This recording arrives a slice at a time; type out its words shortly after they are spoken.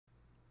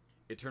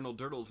Eternal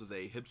Durdles is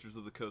a Hipsters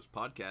of the Coast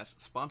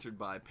podcast sponsored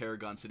by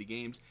Paragon City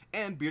Games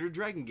and Bearded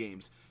Dragon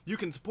Games. You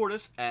can support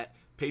us at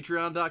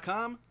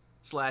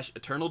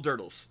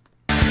patreon.com/eternaldurdles.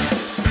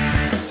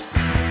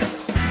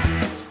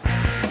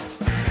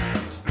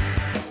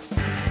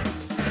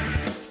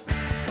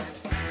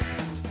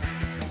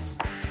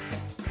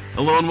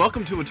 Hello and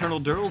welcome to Eternal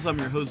Durdles. I'm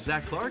your host,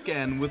 Zach Clark,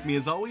 and with me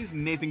as always,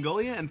 Nathan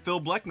Golia and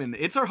Phil Bleckman.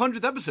 It's our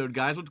 100th episode,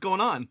 guys. What's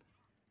going on?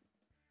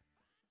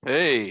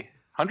 Hey,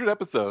 100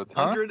 episodes,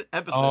 huh? 100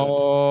 episodes.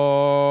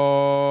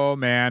 Oh,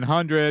 man,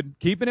 100.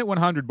 Keeping it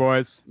 100,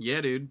 boys.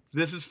 Yeah, dude.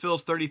 This is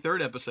Phil's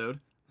 33rd episode.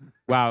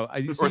 Wow. Or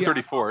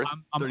 34th.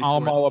 I'm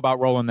all about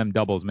rolling them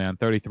doubles, man.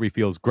 33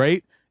 feels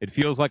great. It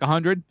feels like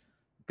 100.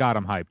 God,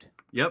 I'm hyped.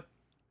 Yep.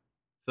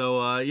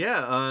 So,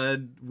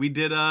 we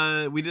did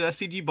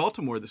SCG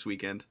Baltimore this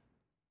weekend.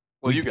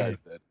 Well, you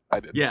guys did. I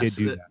didn't. Yes,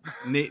 do that.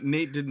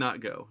 Nate did not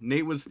go.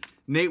 Nate was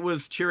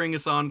cheering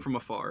us on from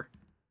afar.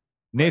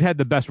 Nate had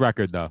the best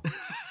record, though.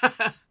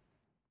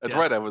 That's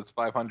right. I was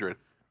 500.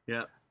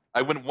 Yeah.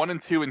 I went 1 and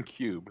 2 in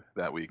Cube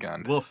that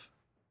weekend. Woof.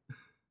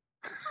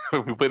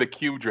 We played a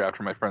Cube draft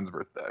for my friend's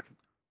birthday.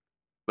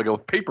 Like a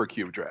paper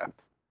Cube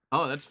draft.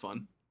 Oh, that's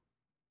fun.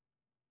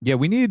 Yeah,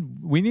 we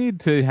need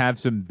to have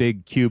some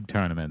big cube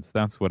tournaments.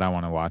 That's what I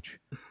want to watch.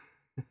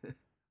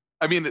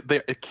 I mean,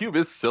 a Cube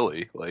is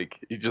silly. Like,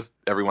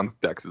 everyone's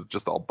decks is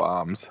just all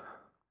bombs.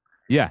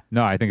 Yeah,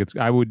 no, I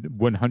I would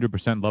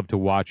 100% love to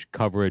watch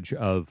coverage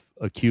of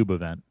a cube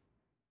event.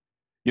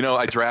 You know,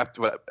 I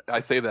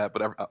say that,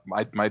 but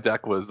my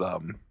deck was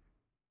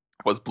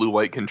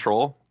blue-white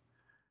control.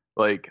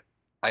 Like,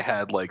 I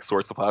had like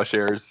Swords of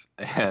Plowshares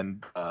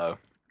and the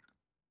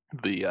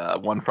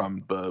one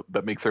from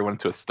that makes everyone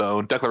into a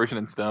stone, Declaration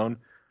in Stone.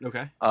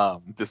 Okay.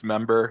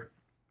 Dismember,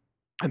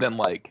 and then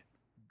like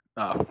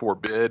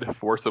Forbid,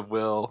 Force of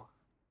Will,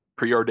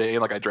 Preordain.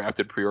 Like I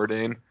drafted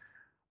Preordain.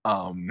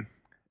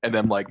 And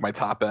then like my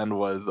top end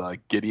was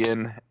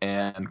Gideon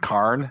and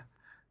Karn,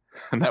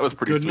 and that was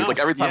pretty Good sweet. enough, Like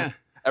every time,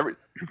 yeah.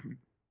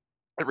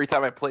 every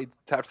time I played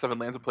tapped 7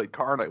 lands and played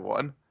Karn, I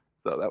won.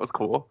 So that was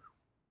cool.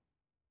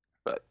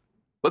 But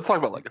let's talk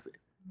about Legacy.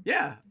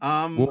 Yeah.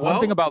 One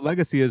thing about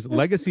Legacy is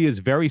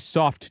very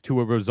soft to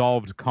a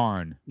resolved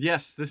Karn.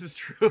 Yes, this is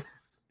true.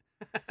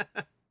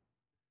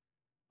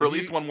 For at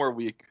least one more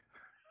week.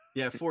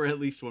 Yeah, for at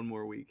least one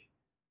more week.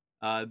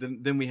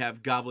 Then we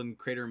have Goblin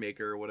Crater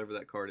Maker or whatever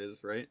that card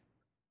is, right?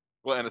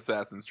 Well, and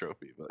Assassin's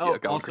Trophy. But Oh, yeah,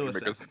 Goblin also Crater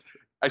Maker. Assassin's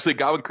Trophy. Actually,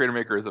 Goblin Crater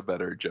Maker is a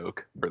better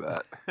joke for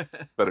that.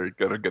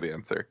 good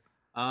answer.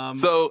 So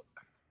So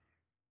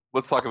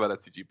let's talk about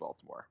SCG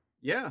Baltimore.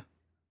 yeah.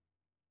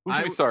 Who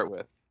should we start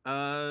with?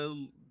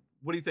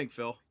 What do you think,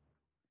 Phil?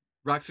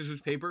 Rock,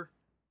 scissors, paper?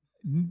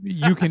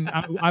 You can.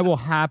 I will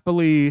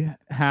happily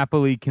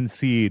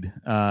concede,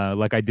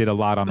 like I did a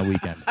lot on the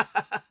weekend.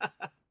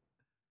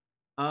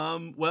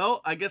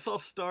 Well, I guess I'll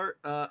start.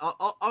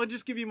 I'll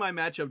just give you my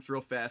matchups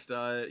real fast.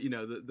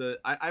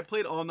 I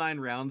played all 9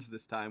 rounds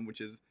this time,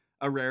 which is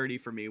a rarity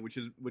for me, which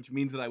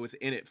means that I was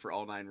in it for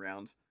all 9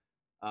 rounds,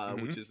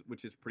 which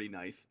is pretty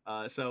nice.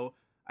 So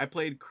I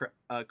played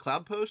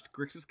Cloud Post,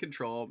 Grixis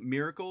Control,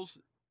 Miracles,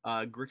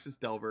 Grixis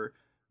Delver,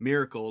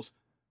 Miracles,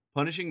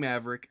 Punishing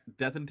Maverick,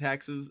 Death and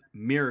Taxes,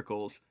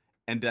 Miracles,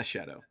 and Death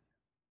Shadow.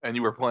 And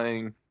you were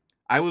playing.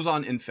 I was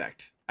on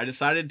Infect. I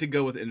decided to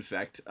go with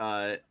Infect.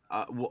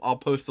 I'll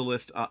post the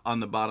list on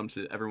the bottom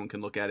so everyone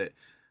can look at it.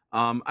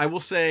 I will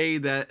say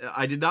that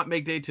I did not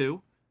make day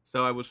 2,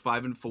 so I was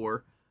 5 and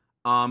 4.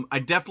 I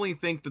definitely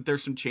think that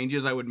there's some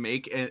changes I would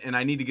make, and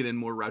I need to get in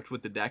more reps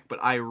with the deck,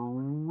 but I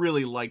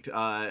really liked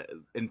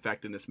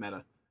Infect in this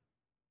meta.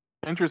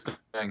 Interesting.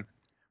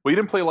 Well, you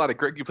didn't play a lot of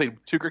Grixis. You played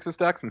 2 Grixis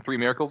decks and 3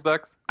 Miracles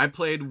decks? I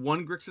played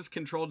 1 Grixis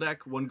Control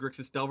deck, 1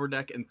 Grixis Delver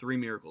deck, and 3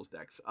 Miracles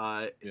decks.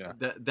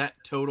 That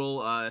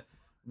total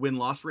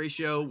win-loss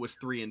ratio was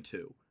 3 and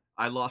 2.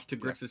 I lost to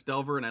Grixis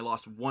Delver, and I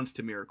lost once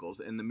to Miracles.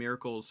 And the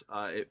Miracles,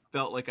 it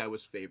felt like I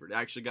was favored.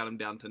 I actually got him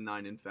down to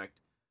 9 Infect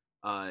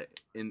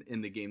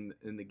in the game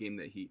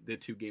that the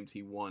 2 games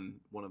he won.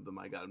 One of them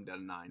I got him down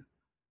to 9.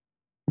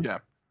 Yeah.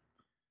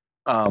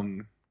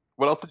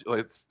 What else did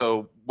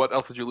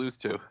you lose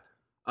to?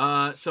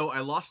 So I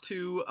lost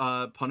to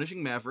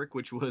Punishing Maverick,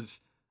 which was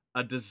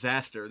a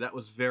disaster. That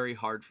was very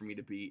hard for me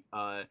to beat.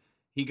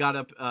 He got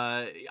up.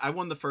 I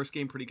won the first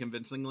game pretty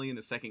convincingly. In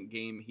the second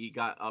game, he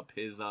got up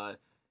his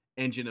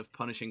engine of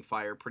Punishing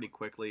Fire pretty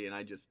quickly, and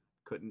I just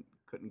couldn't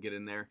get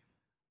in there.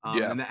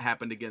 And that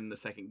happened again in the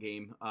second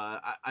game.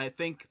 I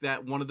think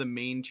that one of the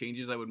main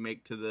changes I would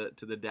make to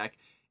the deck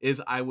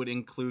is I would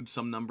include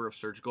some number of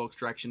surgical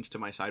extractions to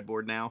my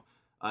sideboard now.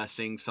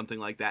 Seeing something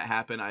like that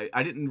happen,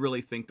 I didn't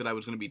really think that I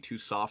was going to be too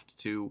soft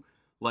to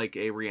like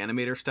a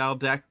Reanimator style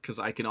deck, because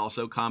I can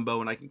also combo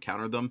and I can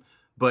counter them.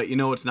 But you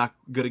know what's not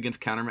good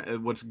against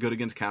what's good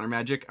against counter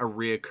magic? A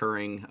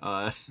reoccurring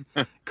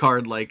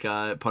card like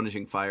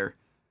Punishing Fire.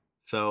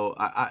 So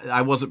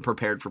I wasn't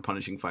prepared for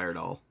Punishing Fire at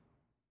all.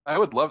 I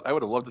would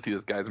have loved to see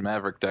this guy's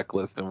Maverick deck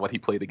list and what he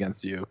played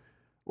against you,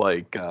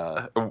 like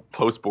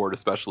post board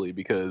especially,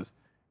 because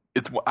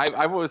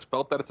I've always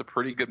felt that it's a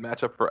pretty good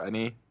matchup for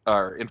any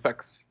or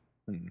Infect's.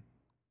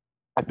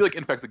 I feel like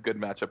Infect's a good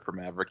matchup for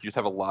Maverick. You just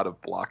have a lot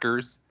of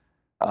blockers,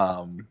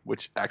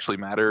 which actually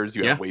matters.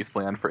 You have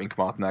Wasteland for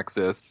Inkmoth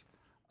Nexus,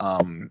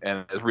 and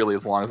it really,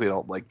 as long as they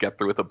don't like get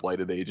through with a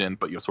blighted agent,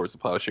 but you have Swords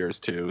of Plowshares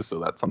too, so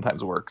that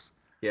sometimes works.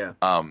 Yeah.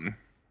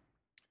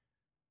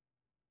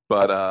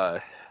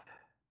 But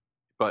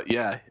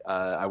yeah,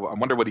 I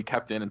wonder what he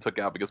kept in and took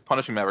out, because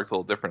Punishing Maverick's a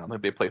little different. I don't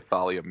think they play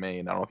Thalia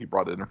main. I don't know if he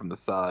brought it in from the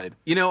side.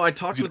 I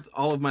talked with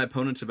all of my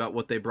opponents about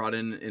what they brought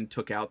in and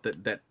took out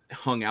that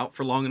hung out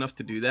for long enough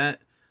to do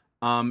that.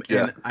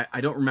 And I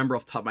don't remember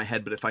off the top of my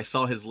head, but if I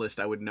saw his list,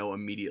 I would know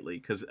immediately,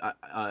 because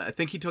I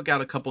think he took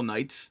out a couple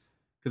Knights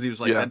because he was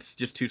like, that's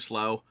just too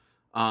slow.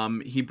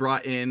 He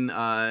brought in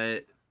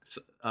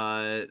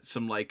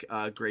some like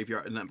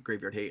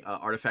graveyard hate,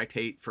 artifact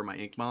hate for my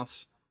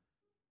Inkmoths.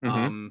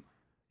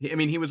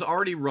 He was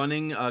already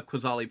running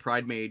Qasali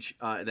Pride Mage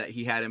that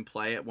he had in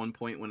play at one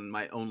point when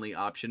my only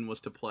option was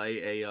to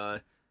play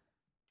a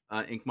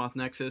Inkmoth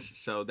Nexus,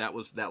 so that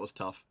was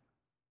tough.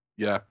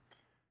 Yeah,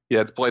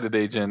 it's Blighted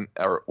Agent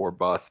or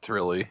bust,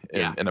 really,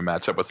 in a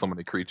matchup with so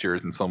many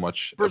creatures and so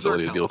much Berserk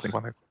ability to deal with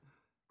Inkmoth Nexus.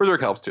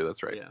 Berserk helps too,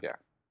 that's right. Yeah.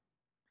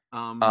 Go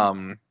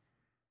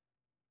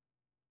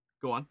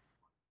on.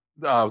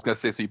 I was gonna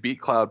say, so you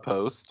beat Cloud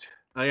Post.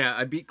 Oh yeah,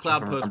 I beat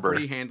Cloud Post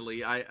pretty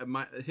handily.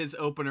 His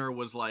opener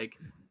was like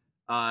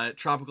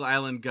Tropical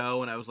Island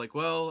Go, and I was like,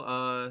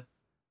 well,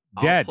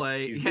 I'll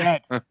play. He's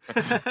dead.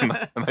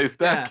 Nice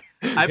deck.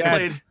 Yeah, I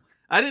played.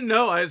 I didn't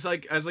know. I was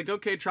like,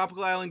 okay,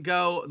 Tropical Island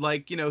Go.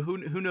 Like,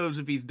 who knows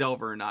if he's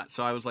Delver or not?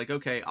 So I was like,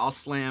 okay, I'll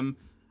slam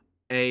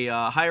a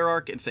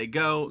Hierarch and say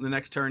go. The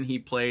next turn he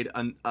played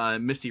a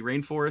Misty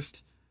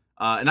Rainforest,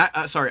 and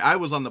I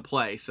was on the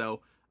play,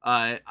 so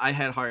I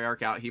had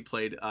Hierarch out. He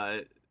played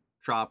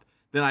Trop.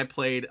 Then I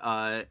played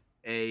a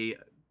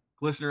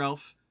Glistener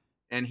Elf,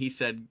 and he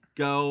said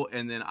go,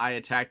 and then I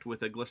attacked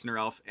with a Glistener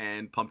Elf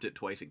and pumped it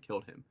twice and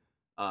killed him.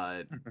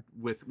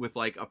 With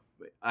like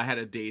I had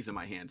a Daze in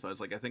my hand, so I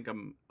was like, I think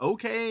I'm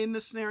okay in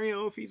this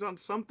scenario if he's on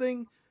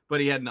something, but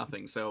he had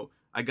nothing, so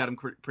I got him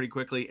pretty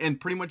quickly. And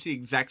pretty much the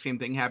exact same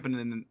thing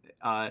happened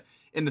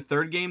in the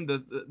third game.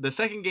 The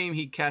second game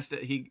he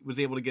was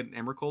able to get an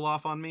Emrakul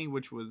off on me,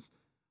 which was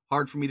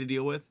hard for me to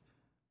deal with.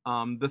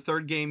 The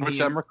third game, which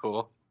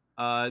Emrakul?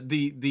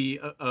 The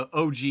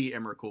OG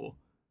Emrakul.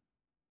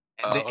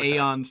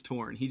 Aeon's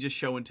Torn. He just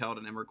show and telled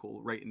an Emrakul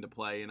right into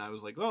play, and I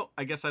was like, well,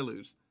 I guess I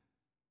lose.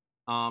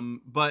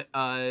 But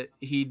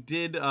he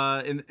did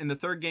in the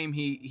third game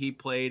he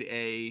played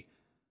a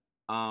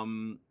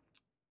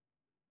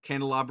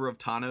Candelabra of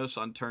Tanos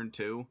on turn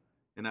 2,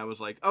 and I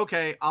was like,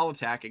 okay, I'll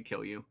attack and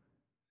kill you.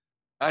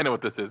 I know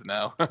what this is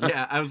now.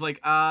 Yeah, I was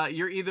like,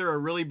 you're either a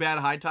really bad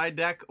High Tide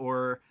deck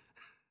or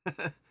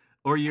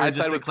you're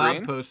just a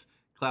Cloud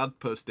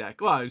Post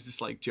deck. Well, I was just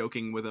like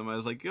joking with him. I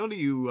was like, "Yo, do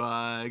you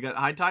got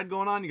High Tide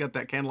going on? You got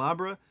that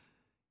Candelabra?"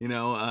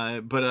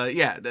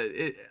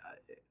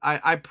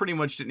 I pretty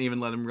much didn't even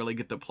let him really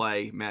get to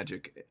play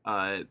Magic.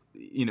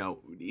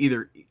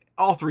 Either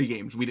all 3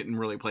 games we didn't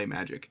really play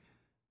Magic.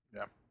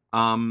 Yeah.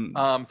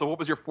 So what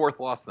was your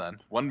fourth loss then?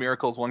 1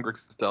 Miracles, 1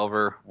 Grixis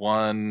Delver,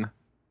 1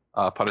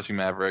 Punishing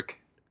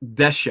Maverick.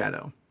 Death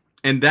Shadow.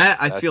 And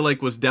that I feel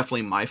like was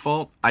definitely my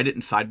fault. I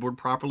didn't sideboard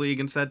properly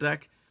against that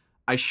deck.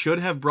 I should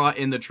have brought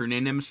in the True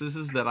Name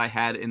Nemesis that I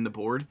had in the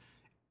board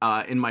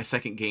in my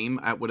second game.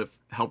 That would have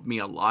helped me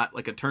a lot.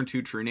 Like a turn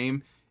 2 True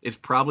Name is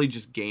probably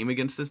just game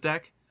against this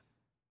deck.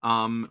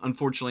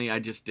 Unfortunately, I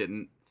just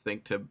didn't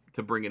think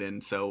to bring it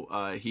in.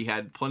 So he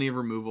had plenty of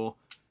removal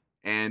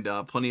and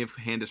plenty of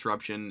hand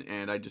disruption,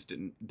 and I just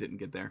didn't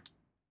get there.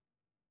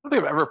 I don't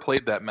think I've ever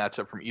played that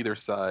matchup from either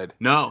side.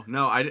 No,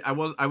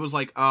 I was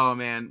like, oh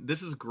man,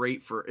 this is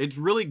great it's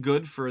really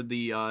good for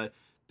the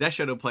Death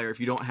Shadow player if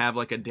you don't have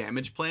like a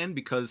damage plan,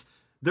 because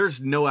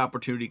there's no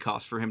opportunity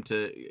cost for him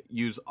to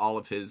use all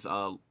of his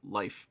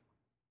life.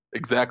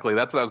 Exactly,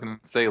 that's what I was gonna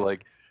say.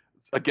 Like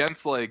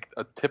against like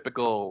a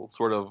typical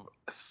sort of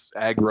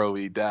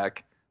aggro-y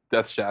deck,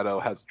 Death Shadow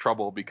has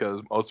trouble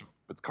because most of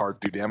its cards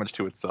do damage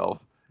to itself.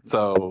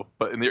 So,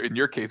 but in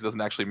your case, it doesn't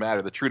actually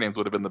matter. The True Names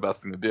would have been the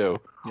best thing to do,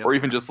 or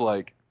even just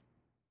like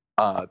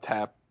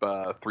tap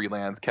 3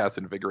 lands, cast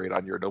Invigorate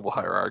on your Noble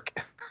Hierarch.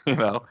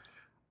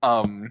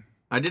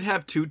 I did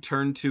have 2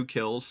 turn 2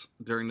 kills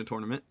during the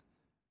tournament.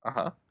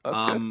 That's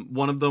good.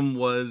 One of them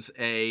was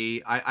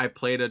I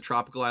played a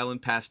Tropical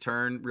Island past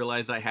turn,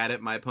 realized I had it.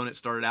 My opponent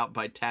started out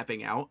by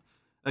tapping out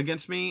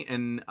against me,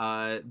 and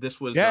this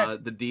was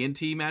the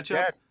D&T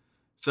matchup.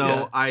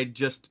 So I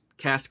just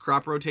cast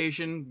Crop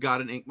Rotation,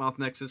 got an Inkmoth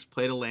Nexus,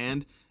 played a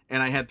land,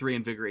 and I had 3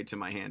 Invigorates in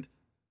my hand.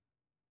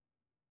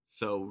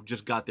 So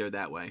just got there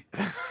that way.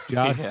 Just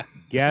get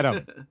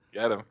him.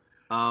 Get him.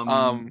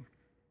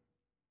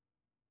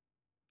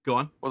 Go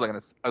on. What was I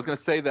gonna? I was gonna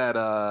say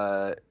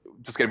that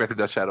just getting back to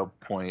Death Shadow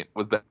point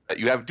was that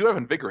you do have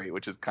Invigorate,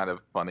 which is kind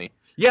of funny.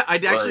 Yeah, I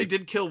actually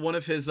did kill one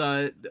of his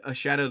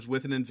shadows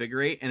with an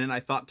Invigorate, and then I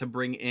thought to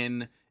bring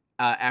in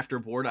after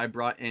board, I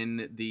brought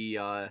in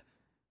the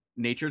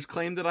Nature's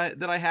Claim that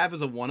I have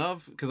as a one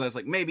of, because I was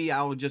like, maybe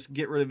I'll just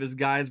get rid of his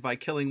guys by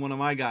killing one of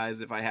my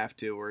guys if I have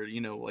to, or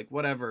like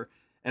whatever.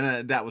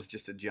 And that was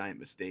just a giant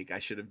mistake. I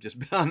should have just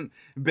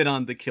been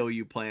on the kill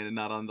you plan and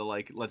not on the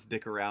like let's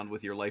dick around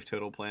with your life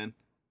total plan.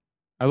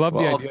 I love the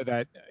Well, idea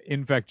that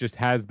Infect just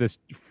has this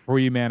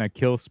free mana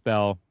kill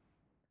spell,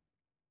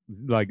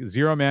 like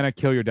 0 mana,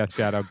 kill your Death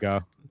Shadow,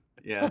 go.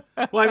 Yeah.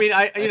 Well, I mean,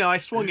 I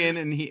swung in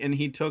and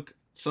he took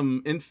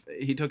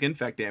he took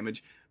infect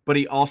damage, but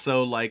he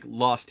also like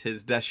lost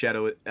his Death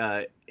Shadow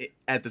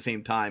at the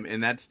same time,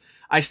 and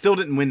I still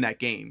didn't win that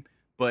game,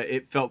 but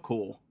it felt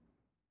cool.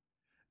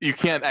 You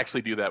can't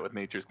actually do that with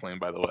Nature's Claim,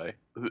 by the way.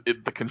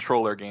 The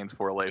controller gains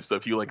 4 life, so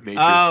if you like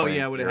Nature's Claim,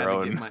 yeah, I would have had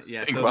to get my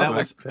so that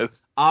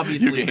was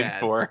obviously you gain bad.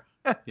 4.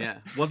 Yeah,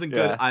 wasn't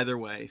good either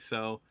way.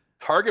 So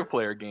target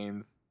player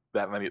gains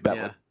that many. That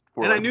yeah.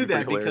 4 And I life knew would be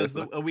that pretty because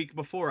hilarious. a week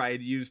before I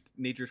had used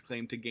Nature's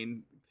Claim to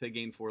gain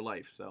 4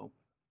 life. So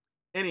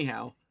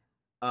anyhow,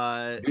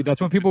 Dude,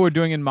 that's what people were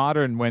doing in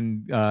Modern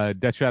when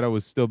Death Shadow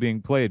was still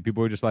being played.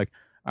 People were just like,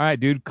 all right,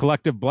 dude,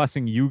 collective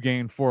blessing, you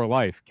gain 4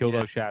 life. Kill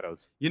those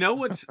shadows. You know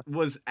what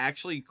was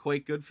actually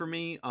quite good for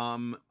me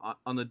on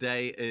the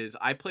day is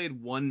I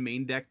played one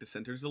main deck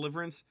Dissenter's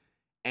Deliverance,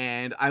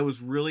 and I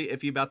was really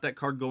iffy about that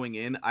card going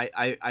in.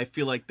 I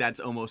feel like that's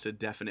almost a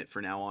definite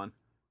for now on.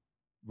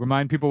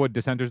 Remind people what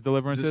Dissenter's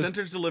Deliverance is?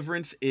 Dissenter's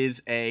Deliverance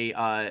is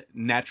a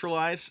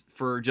naturalize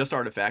for just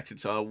artifacts.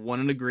 It's a 1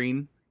 and a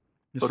green.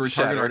 It's for a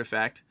target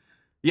artifact.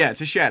 Yeah,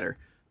 it's a shatter.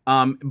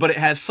 But it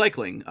has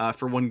cycling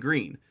for 1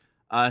 green.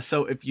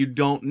 So if you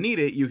don't need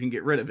it, you can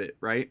get rid of it,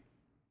 right?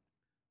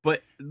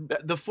 But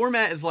the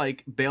format is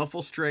like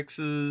Baleful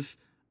Strixes,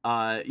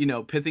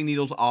 Pithing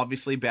Needles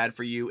obviously bad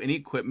for you. Any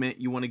equipment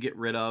you want to get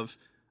rid of.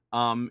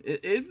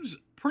 It was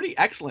pretty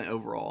excellent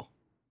overall.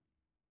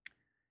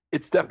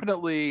 It's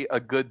definitely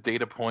a good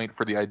data point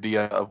for the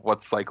idea of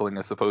what cycling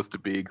is supposed to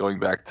be, going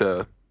back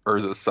to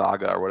Urza's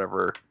Saga or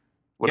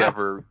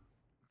whatever.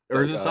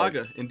 Urza's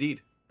Saga,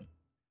 indeed.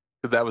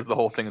 Because that was the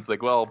whole thing. It's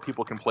like, well,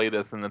 people can play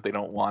this, and if they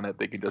don't want it,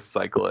 they can just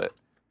cycle it.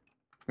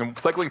 And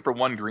cycling for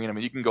 1 green, I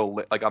mean, you can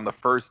go like on the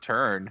first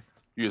turn,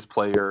 you just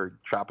play your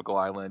Tropical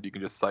Island. You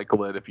can just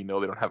cycle it if you know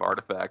they don't have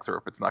artifacts, or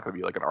if it's not going to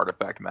be like an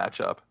artifact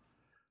matchup.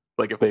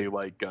 Like if they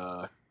like,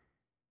 I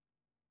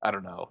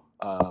don't know,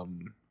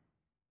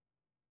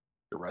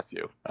 duress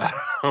you. But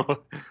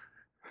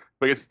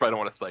I guess you probably don't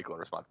want to cycle in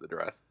response to the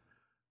duress.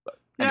 But,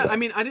 yeah, I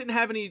mean, I didn't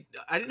have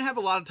a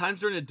lot of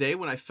times during the day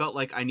when I felt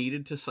like I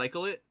needed to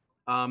cycle it.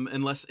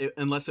 Unless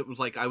it was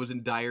like I was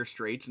in dire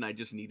straits and I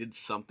just needed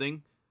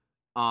something.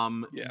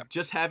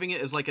 Just having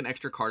it as like an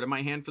extra card in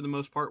my hand for the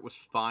most part was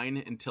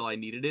fine until I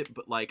needed it.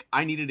 But like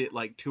I needed it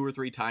like 2 or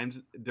 3 times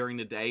during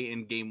the day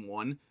in game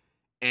 1,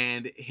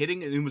 and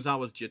hitting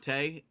Umezawa's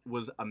Jitte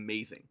was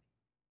amazing.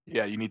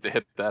 Yeah, you need to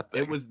hit that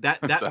thing. It was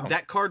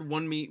that card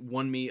won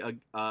me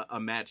a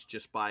match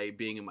just by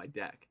being in my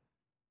deck.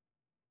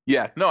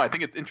 Yeah, no, I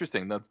think it's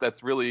interesting. That's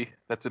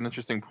an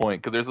interesting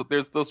point, because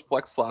there's those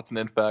flex slots in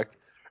Infect.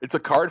 It's a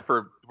card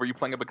were you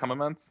playing a Become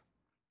Immense?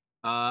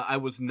 I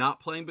was not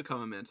playing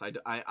Become Immense.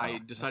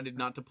 I decided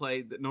not to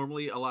play.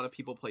 Normally, a lot of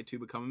people play 2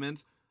 Become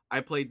Immense.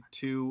 I played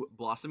 2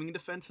 Blossoming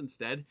Defense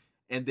instead,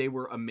 and they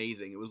were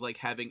amazing. It was like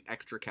having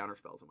extra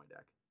counterspells in my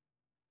deck.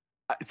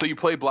 So you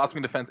played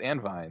Blossoming Defense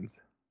and Vines?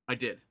 I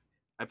did.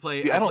 I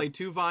played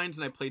 2 Vines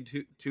and I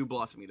played two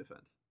Blossoming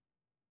Defense.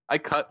 I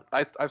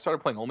started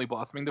playing only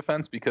Blossoming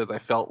Defense because I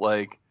felt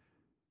like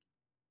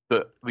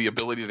the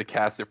ability to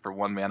cast it for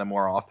 1 mana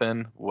more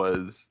often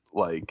was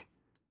like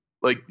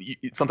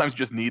sometimes you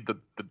just need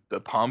the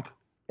pump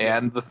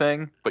and the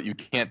thing, but you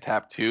can't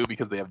tap 2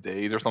 because they have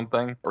days or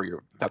something, or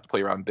you have to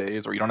play around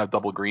days, or you don't have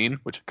double green,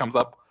 which comes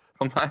up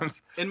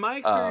sometimes. In my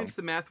experience,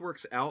 the math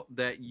works out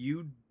that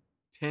you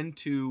tend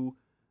to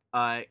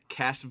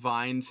cast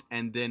Vines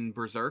and then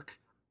Berserk.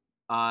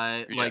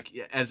 Like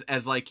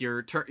as like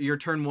your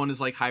turn 1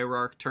 is like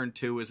Hierarch, turn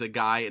 2 is a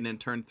guy, and then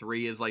turn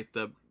 3 is like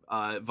the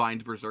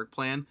Vines Berserk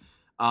plan.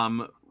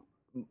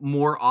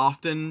 More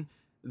often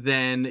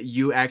than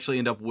you actually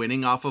end up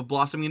winning off of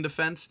Blossoming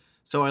Defense.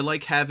 So I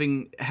like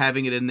having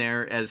it in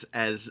there as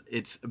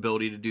its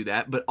ability to do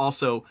that. But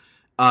also,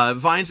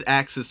 Vines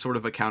acts as sort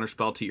of a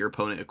counterspell to your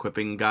opponent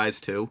equipping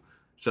guys too.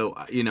 So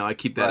I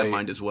keep that in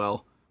mind as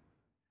well.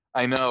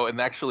 I know, and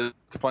actually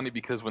it's funny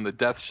because when the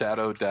Death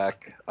Shadow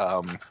deck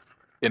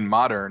in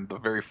Modern, the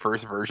very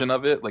first version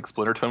of it, like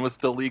Splinter Twin was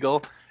still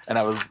legal, and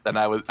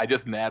I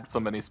just nabbed so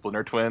many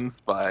Splinter Twins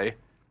by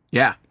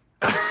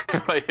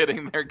by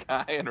hitting their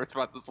guy in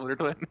response to Splinter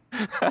Twin.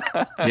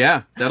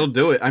 Yeah, that'll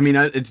do it. I mean,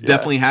 it's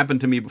definitely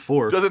happened to me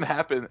before. It doesn't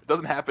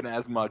happen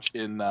as much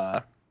in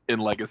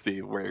Legacy,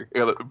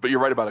 but you're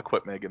right about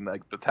Equipmig, and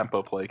like the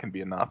tempo play can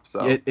be enough.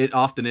 So it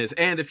often is,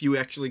 and if you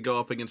actually go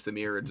up against the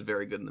mirror, it's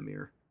very good in the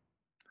mirror.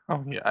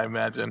 Oh yeah, I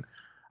imagine.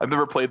 I've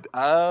never played. Did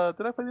I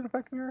play the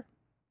Infect mirror?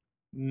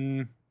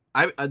 The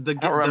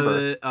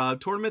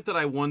tournament that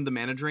I won the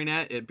Mana Drain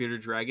at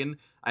Bearded Dragon,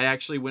 I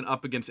actually went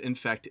up against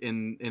Infect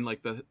in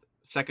like the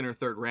 2nd or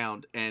 3rd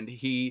round, and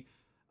he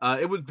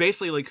it was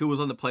basically like who was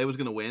on the play was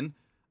going to win.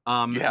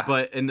 Yeah.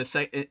 But in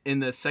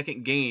the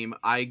second game,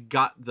 I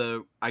got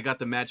the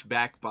match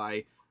back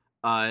by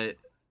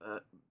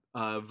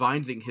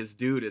vinesing his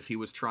dude as he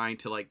was trying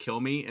to like kill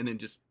me, and then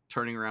just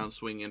turning around,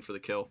 swinging in for the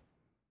kill.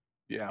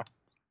 Yeah.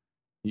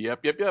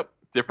 Yep.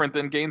 Different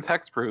than Gaines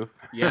Hexproof.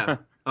 Yeah.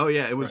 Oh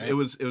yeah, it was Right. it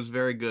was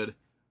very good.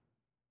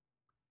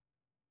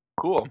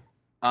 Cool.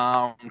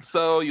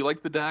 So you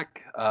like the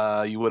deck?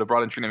 You would have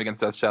brought in Tree Name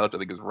against Death Shadow, which I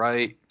think is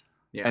right.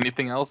 Yeah.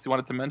 Anything else you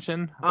wanted to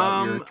mention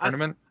about your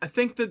tournament? I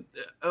think that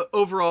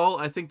overall,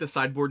 I think the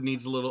sideboard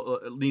needs a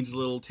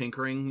little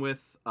tinkering with.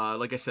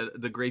 Like I said,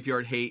 the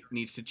graveyard hate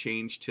needs to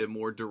change to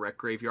more direct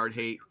graveyard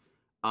hate.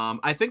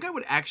 I think I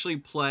would actually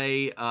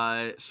play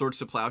Swords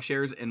to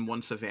Plowshares and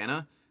one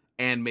Savannah,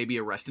 and maybe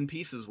a Rest in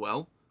Peace as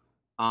well.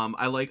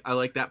 I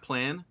like that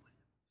plan.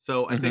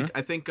 So I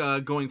think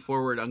going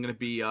forward, I'm gonna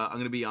be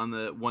on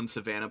the one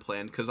Savannah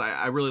plan because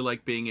I really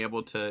like being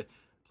able to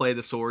play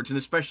the swords, and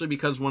especially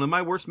because one of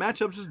my worst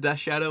matchups is Death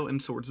Shadow,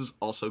 and swords is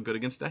also good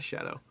against Death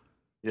Shadow.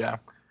 Yeah.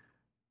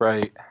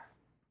 Right.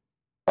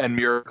 And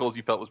Miracles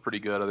you felt was pretty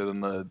good, other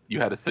than you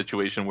had a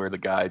situation where the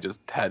guy just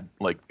had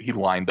like he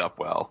lined up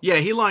well. Yeah,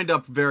 he lined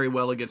up very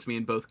well against me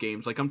in both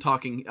games. Like I'm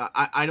talking,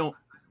 I don't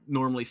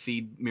normally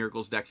see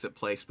Miracles decks that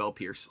play Spell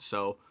Pierce,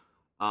 so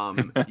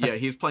yeah,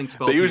 he's playing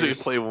Spell They Pierce. usually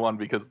play one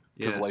because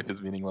Yeah. life is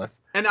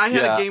meaningless. And I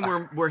had a game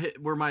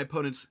where my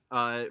opponent's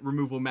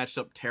removal matched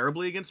up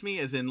terribly against me,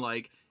 as in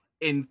like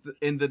in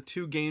the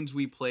 2 games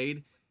we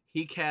played,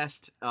 he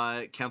cast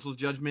Council's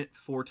Judgment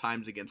 4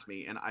 times against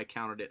me, and I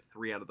countered it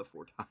 3 out of the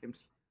 4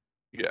 times.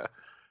 Yeah.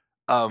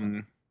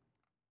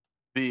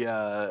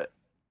 The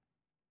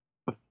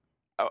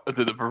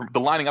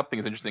lining up thing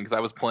is interesting because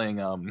I was playing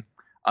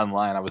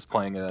online. I was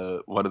playing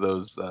one of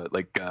those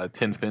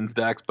Tin Fins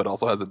decks, but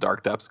also has a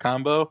Dark Depths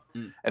combo,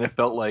 and it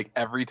felt like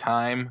every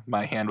time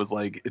my hand was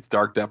like it's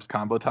Dark Depths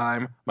combo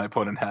time, my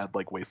opponent had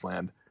like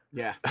Wasteland.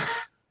 Yeah,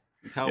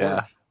 that's how it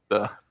works.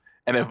 So,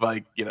 and if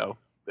like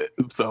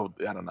so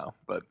I don't know,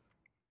 but.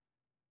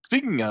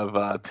 Speaking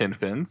of Tin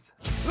Fins.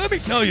 Let me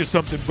tell you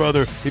something,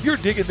 brother. If you're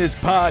digging this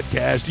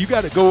podcast, you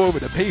got to go over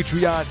to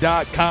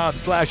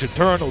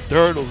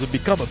patreon.com/EternalDurdles and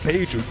become a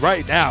patron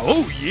right now.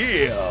 Oh,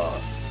 yeah.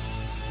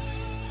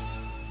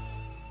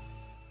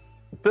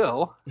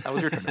 Phil, how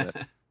was your tournament?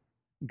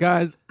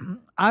 Guys,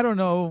 I don't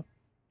know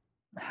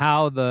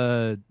how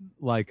the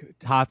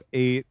top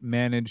 8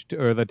 managed,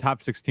 or the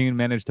top 16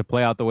 managed to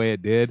play out the way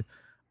it did.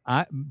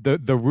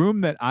 The room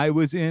that I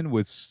was in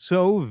was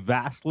so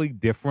vastly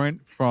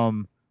different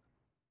from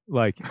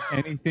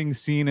anything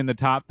seen in the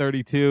top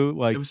 32.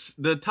 It was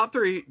the top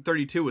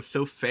 32 was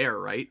so fair,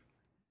 right?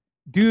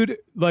 Dude,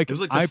 it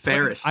was like the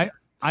fairest. I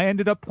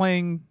ended up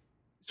playing,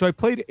 so I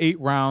played 8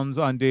 rounds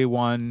on day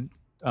 1.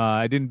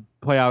 I didn't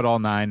play out all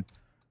 9,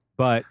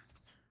 but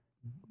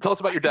tell us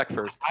about your deck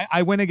first.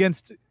 I went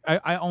against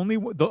only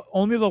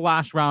the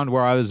last round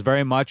where I was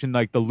very much in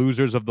the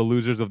losers of the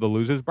losers of the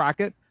losers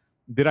bracket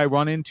did I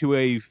run into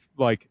a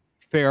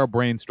fair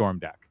brainstorm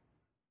deck.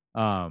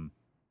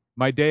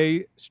 My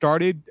day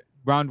started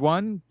round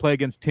 1, play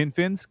against Tin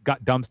Fins,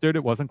 got dumpstered.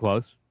 It wasn't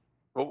close.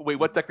 Wait,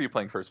 what deck were you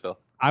playing first, Phil?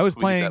 I was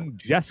playing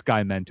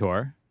Jeskai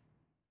Mentor.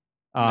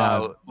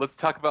 Now, let's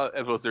talk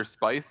about, was there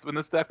spice in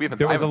this deck?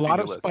 There was a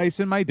lot of spice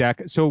in my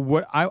deck. So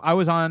what I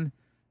was on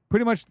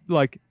pretty much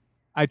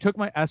I took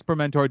my Esper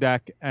Mentor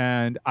deck,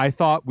 and I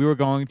thought we were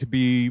going to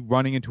be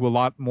running into a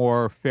lot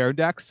more fair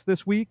decks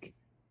this week.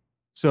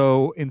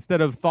 So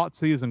instead of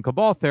Thoughtseize and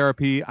Cabal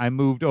Therapy, I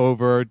moved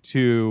over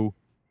to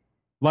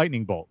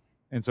Lightning Bolt.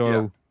 And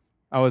so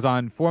I was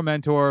on 4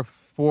 Mentor,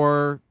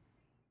 4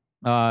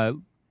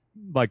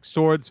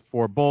 swords,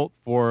 4 Bolt,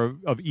 4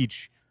 of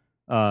each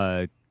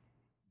blue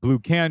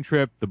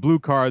cantrip, the blue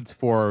cards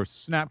for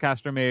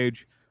Snapcaster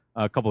Mage,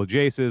 a couple of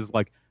Jaces,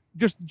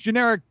 just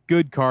generic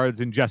good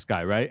cards in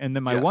Jeskai, right? And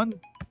then my one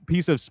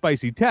piece of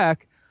spicy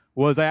tech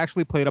was I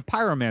actually played a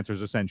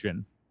Pyromancer's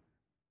Ascension.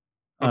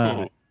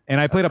 And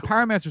I played a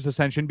Pyromancer's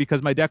Ascension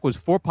because my deck was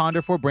 4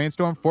 Ponder, 4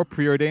 Brainstorm, 4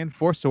 Preordain,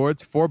 4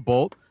 Swords, 4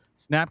 Bolt,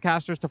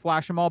 Snapcasters to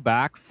flash them all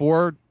back,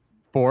 4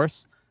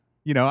 Force.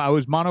 I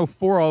was mono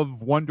 4 of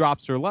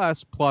 1-drops or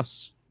less,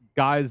 plus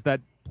guys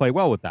that play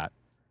well with that.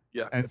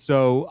 Yeah. And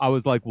so I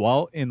was like,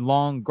 well, in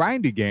long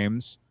grindy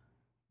games,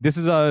 this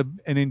is an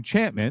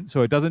enchantment,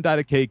 so it doesn't die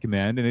to K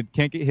command, and it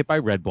can't get hit by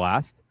Red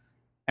Blast.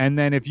 And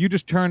then if you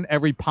just turn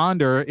every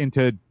Ponder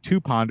into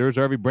 2 Ponders,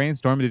 or every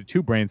Brainstorm into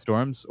 2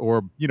 Brainstorms,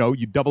 or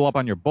you double up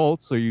on your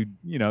bolts, or you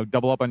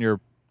double up on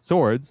your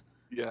swords,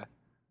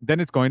 then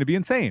it's going to be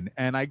insane.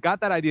 And I got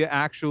that idea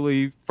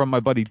actually from my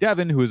buddy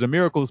Devin, who is a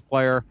Miracles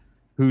player,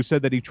 who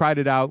said that he tried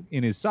it out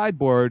in his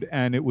sideboard,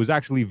 and it was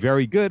actually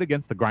very good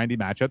against the grindy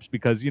matchups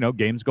because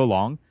games go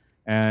long,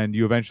 and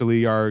you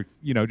eventually are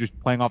just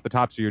playing off the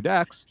tops of your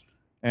decks.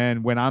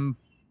 And when I'm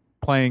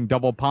playing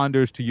double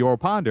Ponders to your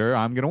Ponder,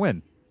 I'm gonna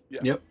win.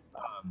 Yep.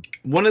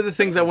 One of the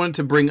things I wanted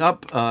to bring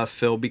up,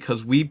 Phil,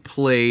 because we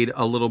played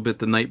a little bit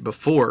the night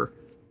before,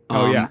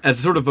 as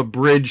sort of a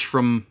bridge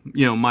from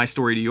my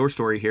story to your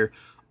story here.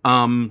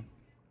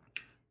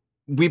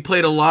 we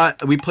played a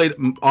lot. We played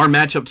our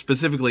matchup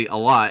specifically a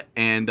lot,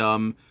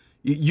 and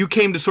you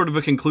came to sort of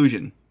a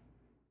conclusion.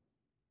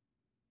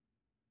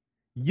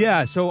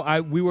 Yeah,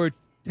 so we were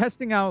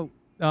testing out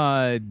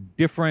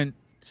different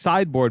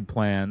sideboard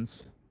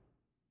plans,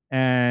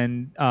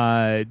 and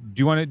do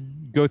you want to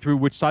go through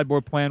which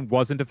sideboard plan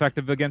wasn't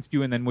effective against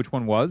you, and then which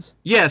one was?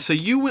 Yeah, so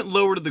you went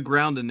lower to the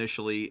ground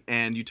initially,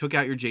 and you took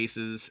out your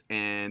Jaces,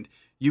 and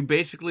you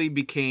basically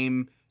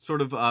became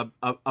sort of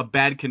a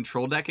bad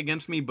control deck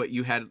against me, but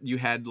you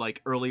had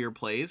like earlier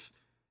plays.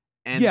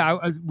 And Yeah,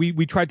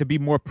 we tried to be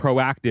more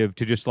proactive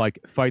to just like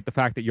fight the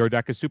fact that your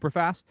deck is super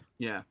fast.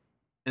 yeah.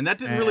 And that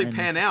didn't really And-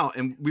 pan out,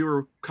 and we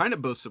were kind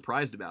of both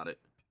surprised about it.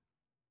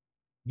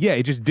 Yeah,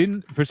 it just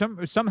didn't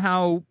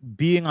somehow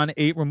being on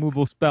 8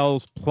 removal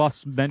spells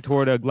plus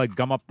Mentor to like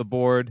gum up the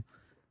board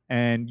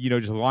and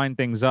just line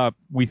things up.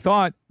 We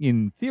thought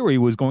in theory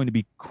was going to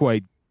be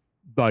quite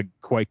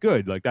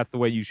good. Like that's the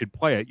way you should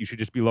play it. You should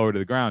just be lower to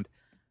the ground.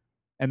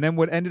 And then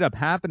what ended up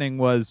happening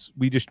was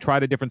we just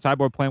tried a different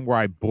sideboard plan where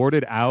I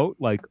boarded out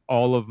like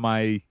all of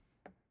my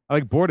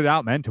boarded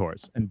out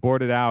Mentors and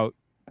boarded out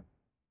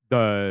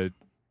the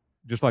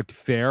just like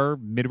fair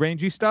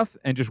mid-rangey stuff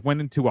and just went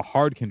into a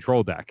hard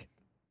control deck.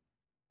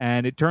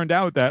 And it turned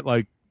out that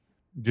like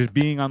just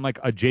being on like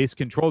a Jace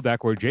control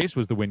deck where Jace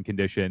was the win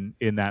condition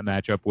in that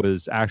matchup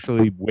was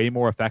actually way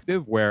more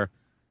effective, where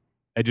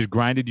it just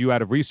grinded you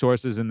out of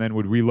resources and then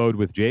would reload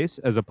with Jace,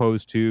 as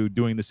opposed to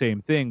doing the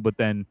same thing but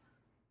then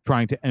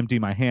trying to empty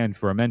my hand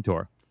for a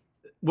Mentor.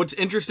 What's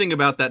interesting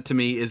about that to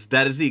me is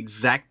that is the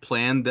exact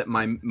plan that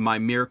my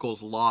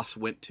Miracle's loss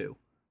went to.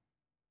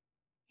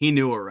 He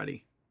knew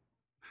already.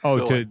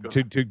 Oh, So,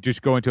 to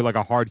just go into like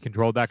a hard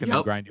control deck and then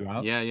Yep. grind you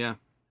out? Yeah.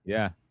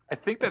 Yeah. I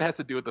think that has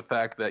to do with the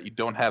fact that you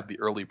don't have the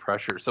early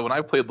pressure. So when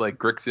I played like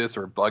Grixis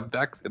or Bug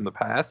decks in the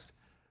past,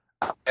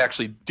 I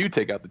actually do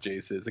take out the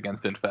Jaces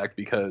against Infect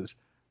because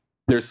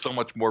there's so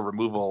much more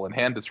removal and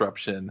hand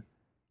disruption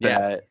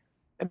that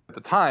and at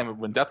the time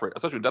when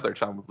especially when Death Ray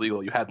Challenge was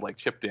legal, you had like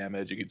chip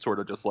damage. You could sort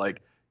of just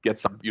like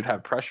you'd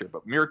have pressure.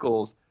 But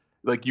Miracles,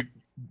 like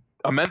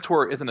a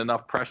Mentor isn't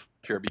enough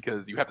pressure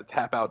because you have to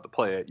tap out to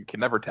play it. You can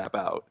never tap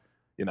out,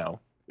 I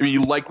mean,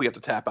 you likely have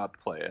to tap out to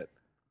play it,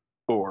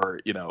 or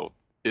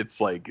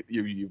it's like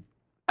you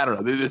I don't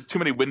know. There's too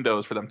many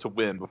windows for them to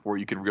win before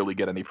you can really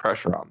get any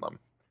pressure on them.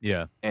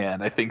 Yeah.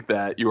 And I think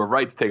that you were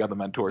right to take out the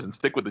Mentors and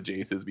stick with the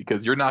Jaces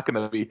because you're not going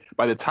to be,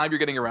 by the time you're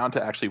getting around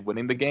to actually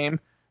winning the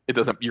game,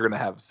 you're going to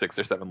have 6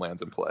 or 7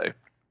 lands in play,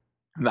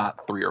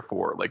 not 3 or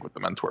 4 like with the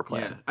Mentor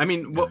plan. Yeah. I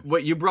mean,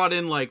 what you brought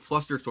in like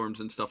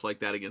Flusterstorms and stuff like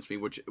that against me,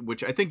 which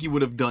I think you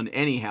would have done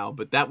anyhow,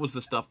 but that was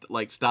the stuff that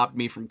like stopped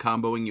me from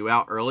comboing you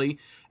out early,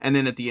 and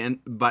then at the end,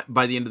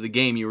 by the end of the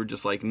game, you were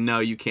just like, no,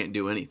 you can't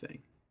do anything.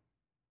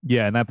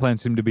 Yeah, and that plan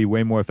seemed to be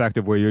way more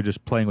effective where you're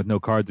just playing with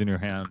no cards in your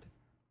hand.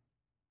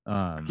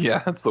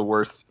 Yeah, that's the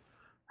worst.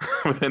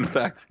 In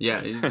fact, Yeah,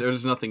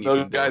 there's nothing you no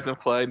can do. guys in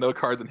play, no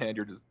cards in hand.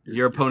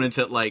 Your opponent's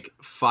at like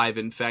 5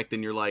 infect,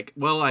 and you're like,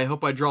 well, I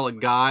hope I draw a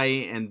guy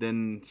and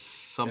then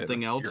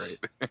something else.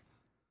 You're right.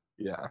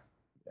 yeah,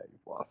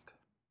 you've lost.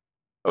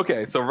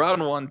 Okay, so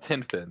round 1,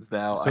 Tin Fins.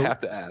 Now I So- have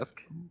to ask.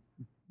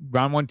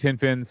 Round 1 Tin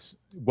Fins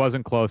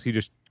wasn't close. He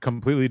just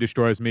completely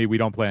destroys me. We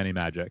don't play any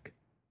Magic.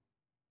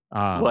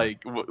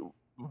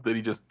 Did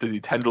he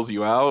tendrils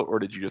you out, or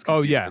did you just? Oh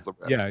concede yeah, as a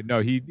red? yeah.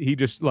 No, he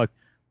just look.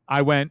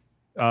 I went.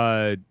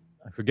 I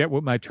forget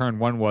what my turn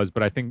 1 was,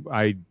 but I think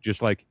I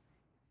just like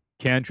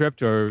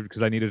cantripped or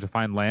because I needed to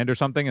find land or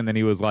something, and then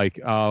he was like,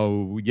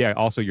 "Oh yeah,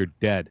 also you're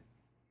dead."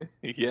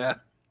 Yeah.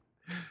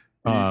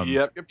 Um,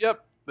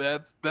 Yep.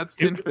 That's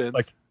Tin Fins.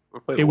 like,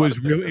 We've played a It lot was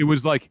of Tin really. It Fins.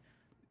 was like.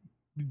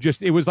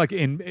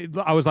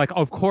 I was like,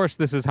 of course,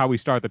 this is how we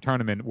start the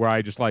tournament. Where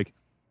I just like,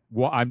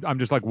 I'm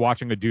just like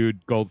watching a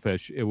dude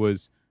goldfish. It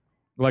was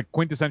like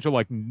quintessential.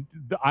 Like,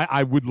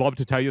 I would love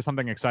to tell you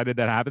something excited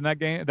that happened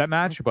that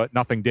match, but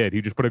nothing did.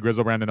 He just put a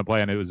Grizzlebrand into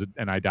play,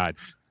 and I died.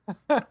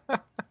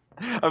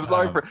 I'm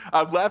sorry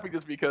I'm laughing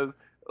just because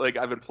like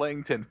I've been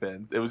playing Tin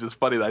Fins. It was just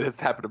funny that I just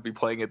happened to be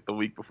playing it the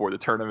week before the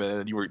tournament,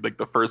 and you were like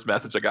the first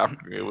message I got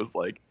from you was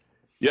like,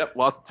 "Yep,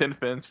 lost Tin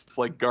Fins, just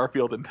like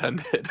Garfield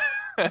intended."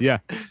 Yeah.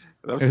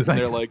 And I'm It's sitting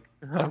there like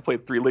I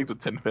played 3 leagues with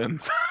Tin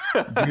Fins.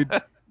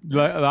 Dude,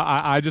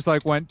 I just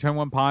like went turn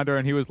 1 ponder,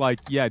 and he was like,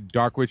 "Yeah,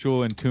 Dark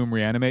Ritual and Tomb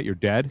Reanimate, you're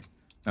dead." And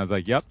I was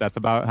like, "Yep, that's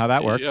about how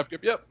that works."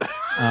 Yep.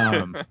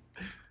 Um,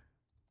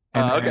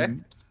 Okay.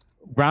 then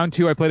round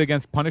 2, I played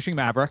against Punishing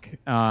Maverick,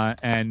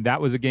 and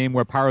that was a game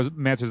where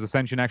Pyromancer's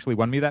Ascension actually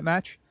won me that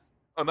match.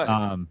 Oh,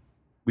 nice.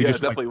 We yeah,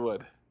 just definitely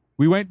would.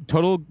 we went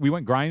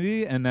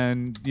grindy, and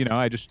then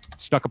I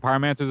just stuck a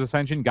Pyromancer's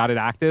Ascension, got it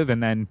active,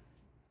 and then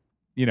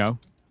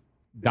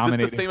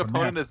dominated. Is this the same from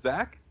there. opponent as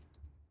Zach?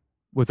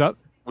 What's up?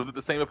 Was it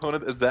the same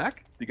opponent as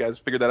Zach? You guys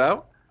figured that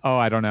out? Oh,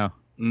 I don't know.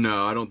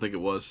 No, I don't think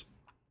it was.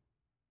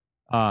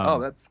 Oh,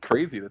 that's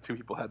crazy that 2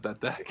 people had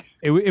that deck.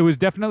 It was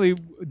definitely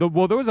there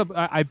was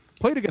I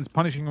played against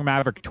Punishing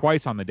Maverick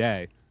twice on the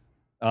day.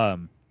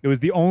 It was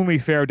the only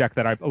fair deck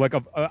that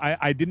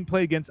I didn't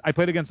play against. I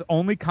played against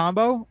only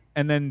combo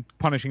and then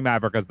Punishing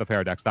Maverick as the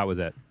fair decks. That was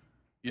it.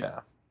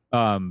 Yeah.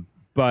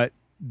 But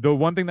the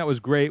one thing that was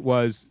great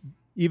was,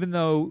 even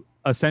though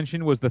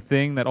Ascension was the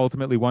thing that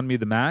ultimately won me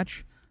the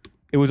match,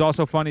 it was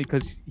also funny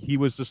because he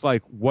was just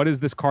like, what is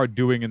this card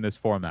doing in this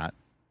format?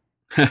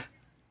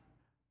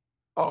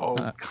 Oh,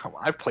 come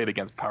on. I've played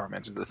against Power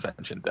Mansion's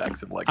Ascension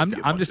decks and Legacy.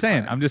 I'm just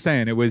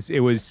saying. It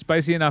was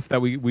spicy enough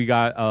that we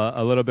got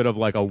a little bit of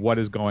like a what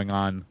is going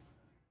on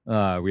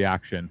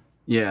reaction.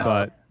 Yeah.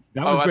 But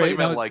that I was thought great. you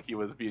meant like he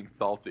was being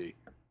salty.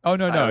 Oh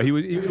no. He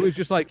was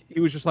just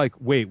like,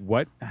 wait,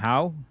 what?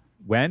 How?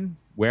 When?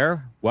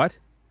 Where? What?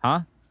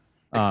 Huh?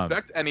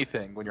 Expect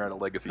anything when you're at a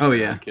Legacy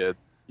tournament, kid.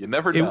 You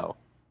never know.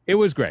 It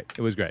was great.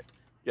 Yeah.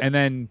 And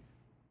then,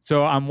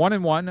 so I'm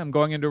 1-1. I'm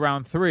going into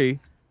round 3,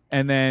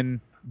 and then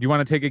do you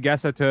want to take a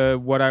guess as to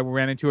what I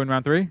ran into in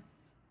round 3?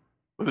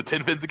 Was it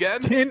Tin Fins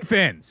again? Tin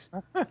Fins.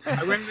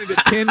 I ran into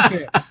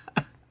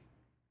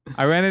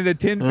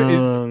Tin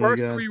Fins.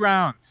 First 3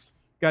 rounds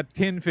got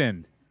Tin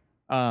Finned.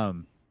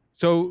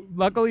 So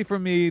luckily for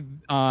me,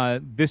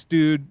 this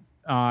dude,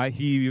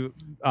 he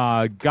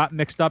got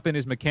mixed up in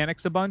his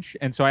mechanics a bunch,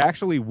 and so I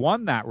actually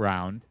won that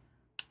round,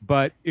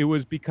 but it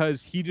was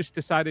because he just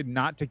decided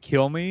not to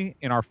kill me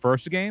in our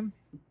first game.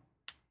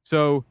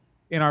 So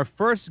in our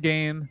first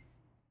game,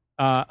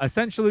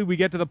 essentially we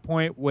get to the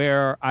point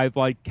where I've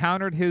like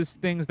countered his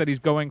things that he's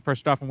going for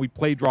stuff, and we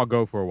play draw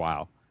go for a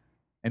while.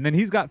 And then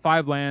he's got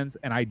 5 lands,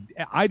 and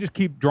I just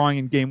keep drawing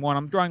in game 1.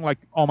 I'm drawing like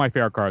all my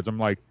fair cards. I'm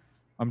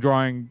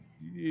drawing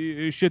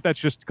shit that's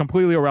just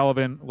completely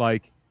irrelevant,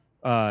 like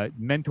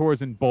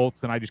mentors and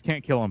bolts, and I just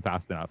can't kill him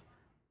fast enough.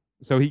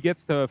 So he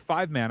gets to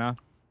 5 mana,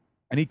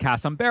 and he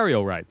casts some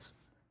Burial Rites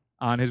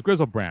on his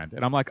Grizzlebrand.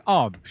 And I'm like,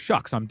 oh,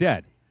 shucks, I'm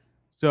dead.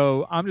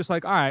 So I'm just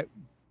like, all right,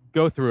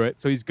 go through it.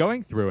 So he's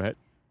going through it.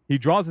 He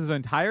draws his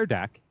entire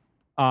deck,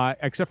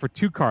 except for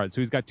 2 cards.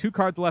 So he's got 2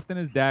 cards left in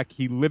his deck.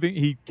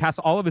 He casts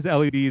all of his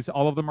LEDs.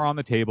 All of them are on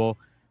the table.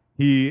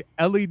 He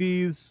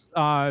LEDs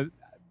to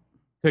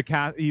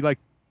cast. He like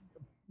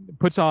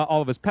puts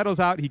all of his petals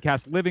out. He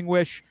casts Living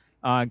Wish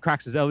and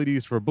cracks his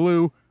LEDs for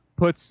blue.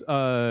 Puts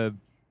Lab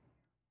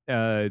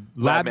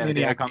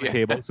Maniac on the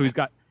table. So he's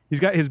got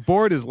his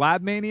board is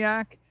Lab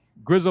Maniac,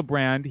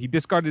 Grizzlebrand. He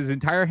discarded his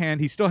entire hand.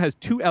 He still has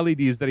 2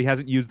 LEDs that he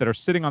hasn't used that are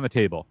sitting on the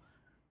table.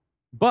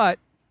 But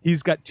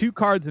he's got 2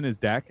 cards in his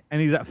deck,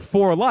 and he's at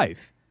 4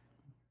 life.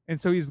 And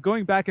so he's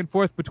going back and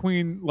forth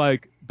between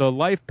like the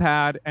life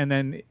pad and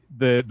then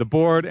the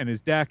board and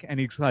his deck, and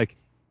he's like,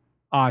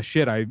 "Ah,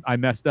 shit, I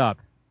messed up.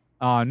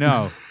 Oh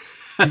no."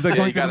 He's like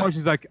going through the motions.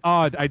 He's like,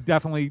 "Oh, I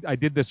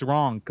did this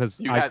wrong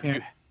because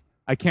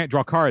I can't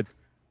draw cards."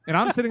 And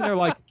I'm sitting there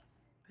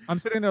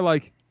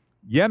like,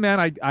 "Yeah, man,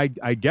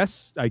 I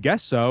guess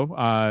so.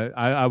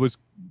 I was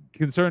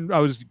concerned. I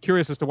was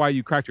curious as to why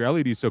you cracked your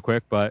LEDs so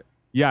quick, but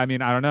yeah, I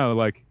mean, I don't know.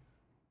 Like,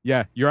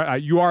 yeah, you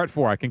are at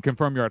 4. I can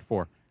confirm you're at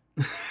 4."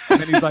 And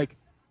then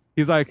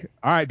he's like,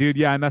 "All right, dude.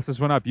 Yeah, I messed this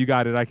one up. You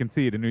got it. I can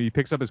see it." And he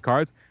picks up his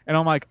cards, and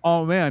I'm like,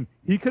 "Oh man,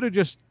 he could have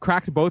just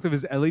cracked both of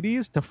his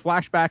LEDs to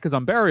flash back his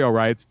Burial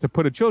Rites to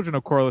put a Children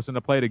of Corliss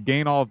into play to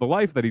gain all of the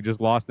life that he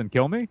just lost and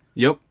kill me."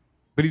 Yep.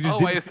 But he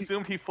just I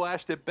assumed he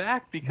flashed it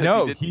back because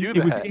he didn't do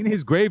that. It was in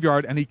his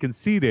graveyard, and he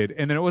conceded.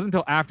 And then it wasn't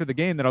until after the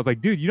game that I was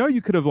like, "Dude,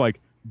 you could have like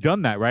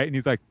done that, right?" And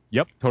he's like,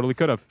 "Yep, totally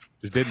could have.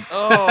 Just didn't."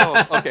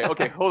 Oh,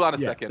 okay. Hold on a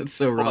second. That's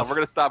so rough. Hold on. We're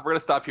gonna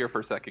stop here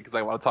for a second because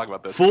I want to talk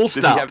about this. Full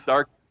stop.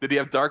 Did he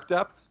have dark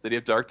depths? Did you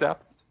see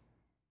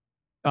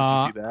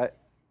that?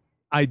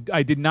 I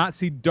did not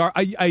see dark.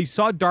 I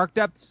saw dark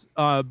depths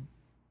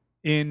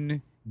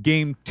in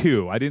game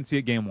 2. I didn't see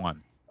it game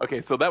 1. Okay,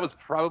 so that was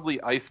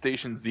probably Ice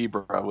Station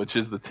Zebra, which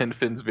is the Tin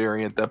Fins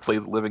variant that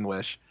plays Living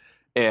Wish,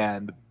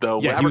 and the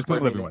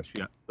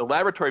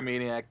Laboratory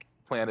Maniac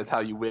plan is how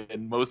you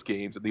win most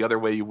games, and the other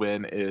way you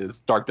win is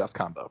Dark Depths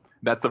combo.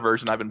 That's the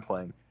version I've been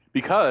playing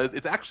because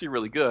it's actually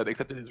really good,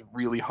 except it is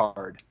really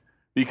hard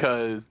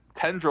because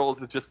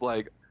Tendrils is just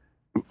like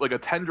a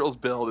Tendrils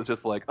build is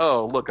just like,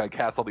 oh look, I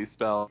cast all these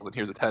spells and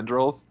here's a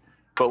Tendrils,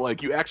 but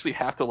like you actually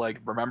have to like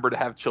remember to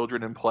have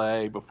children in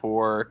play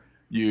before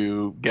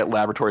you get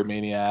Laboratory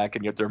Maniac,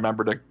 and you have to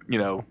remember to,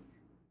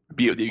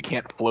 you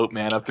can't float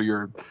mana through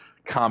your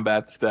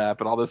combat step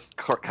and all this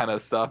kind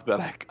of stuff that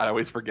I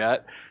always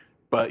forget.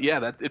 But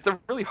yeah, it's a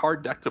really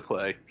hard deck to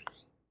play,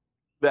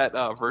 that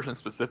version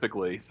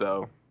specifically.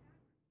 So,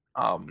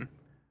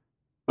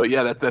 but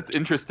yeah, that's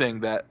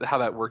interesting how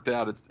that worked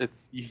out.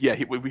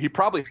 He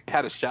probably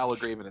had a Shallow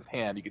Grave in his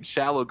hand. You can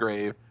Shallow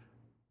Grave,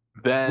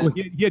 then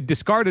he had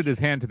discarded his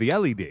hand to the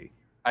LED.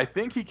 I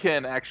think he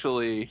can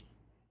actually.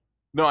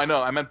 No, I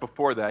know. I meant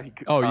before that.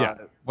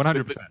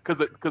 100%. Because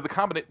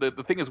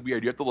the thing is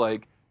weird. You have to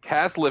like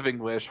cast Living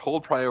Wish,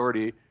 hold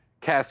priority,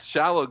 cast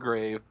Shallow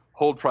Grave,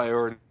 hold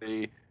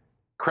priority,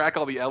 crack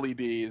all the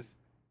LEDs,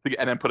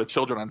 and then put a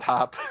Children on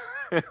top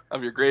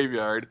of your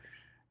graveyard,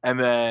 and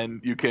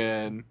then you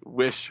can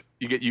wish.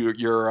 You get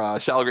your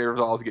Shallow Grave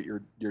resolves to get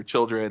your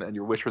Children, and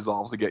your Wish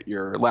resolves to get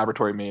your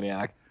Laboratory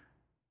Maniac.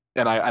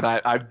 And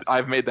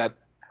I've made that.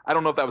 I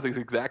don't know if that was his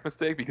exact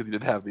mistake because he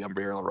did have the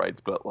Burial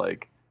Rites, but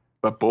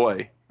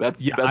boy,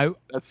 that's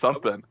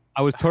something.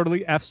 I was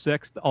totally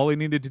F6'd. All he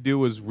needed to do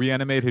was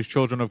reanimate his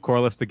Children of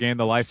Corliss to gain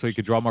the life so he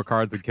could draw more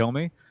cards and kill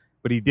me,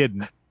 but he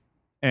didn't.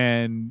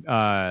 And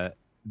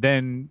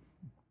then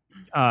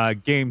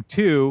game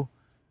 2,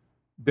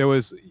 there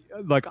was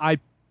like I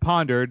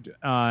pondered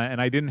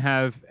and I didn't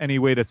have any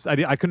way to.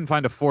 I couldn't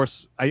find a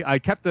force. I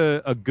kept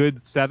a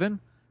good 7,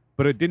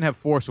 but it didn't have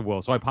force of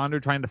will. So I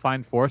pondered trying to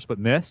find force, but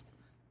missed.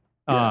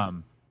 Yeah.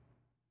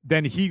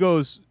 Then he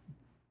goes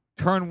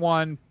turn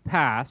 1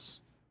 pass,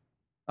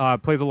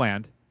 plays a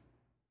land.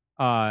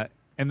 And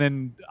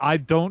then I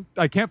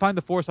can't find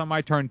the force on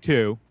my turn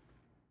 2,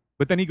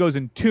 but then he goes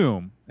in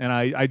Tomb, and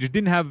I just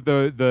didn't have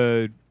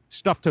the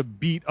stuff to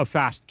beat a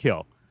fast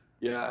kill.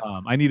 Yeah.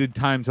 I needed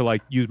time to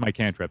like use my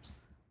cantrips.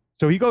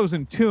 So he goes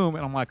in Tomb,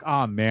 and I'm like,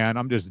 oh man,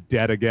 I'm just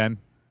dead again.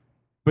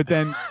 But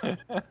then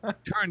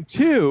turn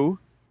 2,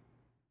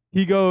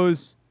 he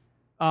goes,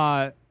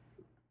 I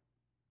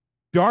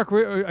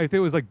think it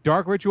was like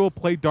Dark Ritual,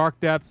 play Dark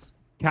Depths,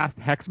 cast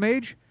Hex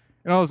Mage.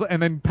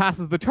 And then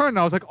passes the turn, and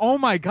I was like, "Oh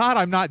my god,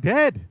 I'm not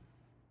dead."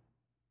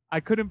 I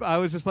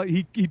was just like,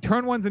 he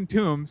turn 1s in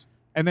Tombs,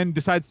 and then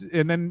decides,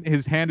 and then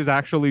his hand is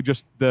actually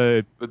just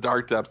the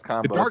Dark Depths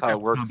combo. Dark That's how it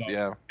Depths works. combo.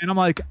 Yeah. And I'm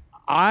like,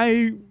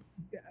 I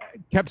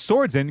kept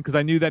swords in because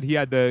I knew that he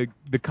had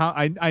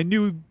I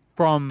knew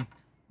from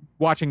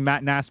watching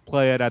Matt Nass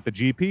play it at the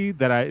GP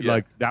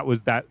that that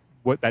was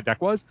what that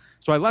deck was.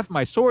 So I left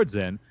my swords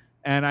in,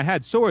 and I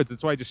had swords, and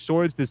so I just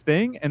swords this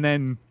thing, and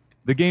then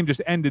the game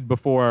just ended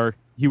before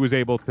he was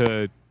able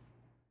to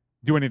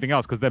do anything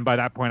else, because then by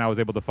that point I was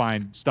able to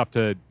find stuff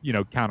to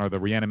counter the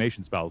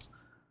reanimation spells.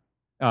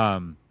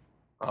 So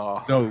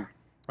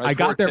I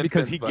got there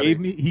because he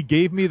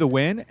gave me the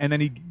win, and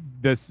then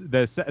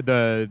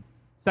the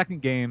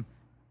second game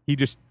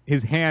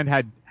his hand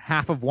had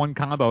half of one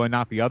combo and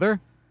not the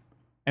other,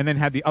 and then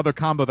had the other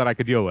combo that I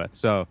could deal with.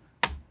 So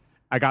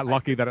I got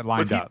lucky that it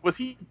lined up. Was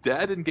he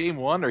dead in game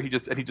 1, or he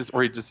just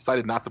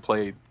decided not to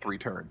play 3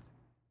 turns?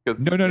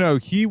 No.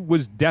 He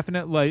was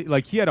definitely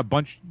he had a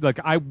bunch.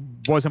 I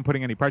wasn't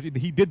putting any pressure.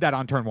 He did that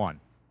on turn 1.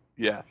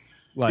 Yeah.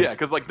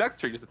 Because next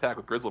turn you just attack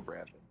with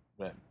Grizzlebrand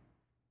and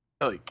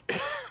win.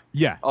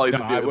 Yeah. All he's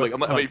doing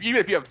even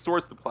if you have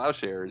Swords to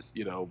Plowshares,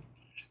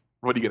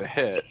 what are you gonna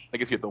hit? I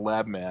guess you hit the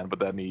Lab Man, but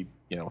then he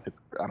hits.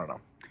 I don't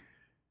know.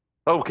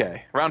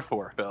 Okay, round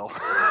 4, Phil.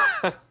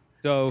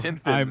 So Tin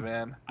Fins,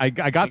 man. I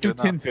got through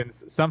Tin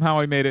Fins. Somehow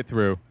I made it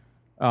through.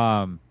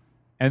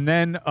 And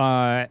then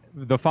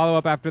the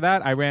follow-up after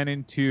that, I ran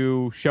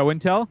into Show and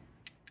Tell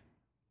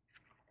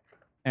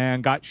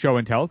and got Show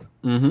and Telled.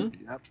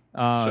 Mm-hmm. Yep.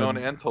 Shown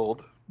and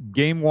told.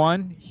 Game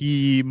 1,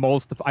 he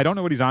mulls to... I don't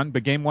know what he's on,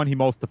 but game 1, he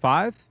mulls to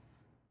 5.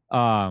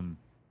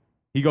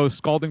 He goes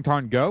Scalding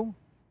Tarn, go.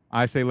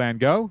 I say land,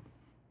 go.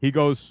 He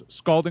goes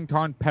Scalding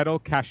Tarn, pedal,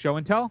 cast Show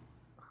and Tell.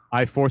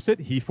 I force it.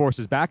 He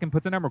forces back and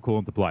puts an Emrakul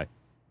into play.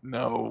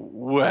 No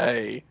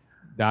way.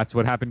 That's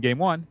what happened game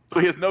 1. So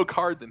he has no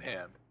cards in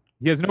hand.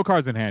 He has no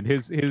cards in hand.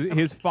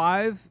 His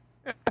 5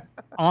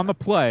 on the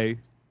play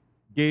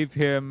gave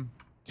him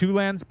 2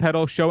 lands,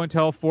 pedal, Show and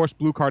Tell, force,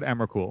 blue card,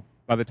 Emrakul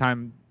by the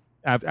time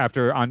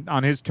after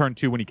on his turn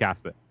 2 when he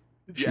cast it.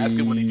 Did you ask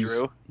him what he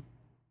drew?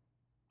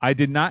 I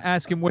did not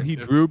ask him what he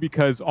drew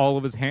because all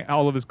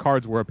of his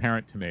cards were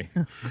apparent to me.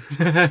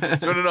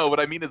 No. What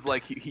I mean is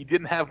he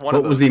didn't have one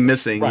of those. What was he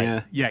missing?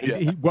 Right.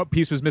 Yeah. What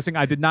piece was missing?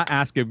 I did not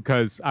ask him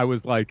because I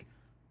was like,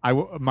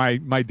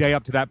 my day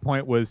up to that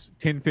point was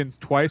Tin Fins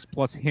twice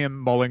plus him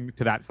mulling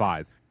to that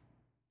 5.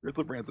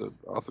 Grizzlebrand's an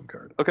awesome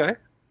card. Okay.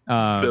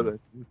 I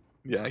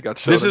got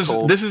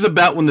showed. This is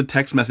about when the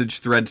text message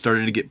thread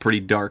started to get pretty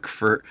dark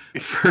for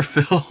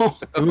Phil.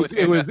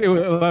 it was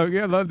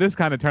this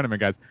kind of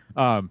tournament, guys.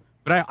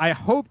 But I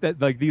hope that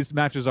these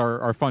matches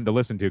are fun to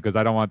listen to, because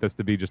I don't want this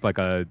to be just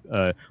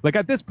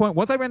at this point.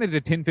 Once I ran into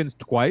Tin Fins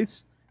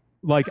twice,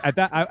 at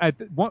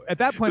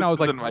that point I was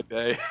like, my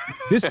day.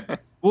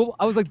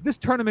 I was like, this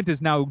tournament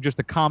is now just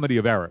a comedy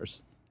of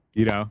errors,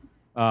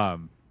 I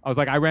was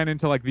like, I ran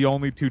into the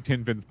only 2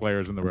 Tin Fins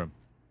players in the room.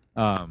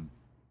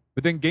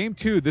 But then game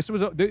 2, this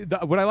was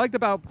what I liked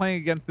about playing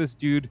against this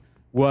dude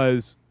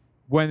was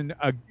when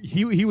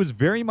he was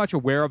very much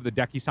aware of the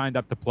deck he signed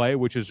up to play,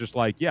 which is just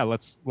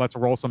let's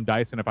roll some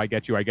dice, and if I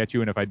get you, I get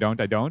you, and if I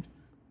don't, I don't.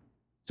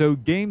 So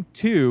game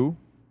 2,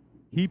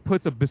 he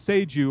puts a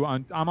Boseiju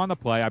on. I'm on the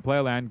play. I play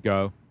a land,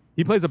 go.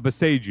 He plays a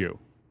Boseiju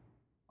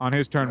on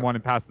his turn 1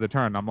 and passes the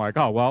turn. I'm like,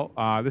 oh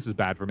well, this is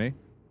bad for me.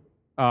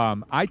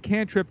 I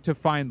cantrip to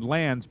find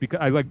lands because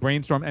I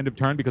brainstorm end of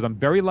turn because I'm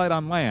very light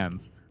on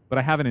lands, but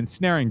I have an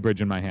ensnaring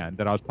bridge in my hand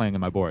that I was playing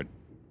on my board.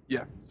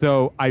 Yeah.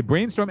 So I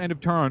brainstorm end of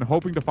turn,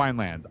 hoping to find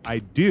lands. I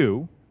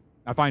do.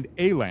 I find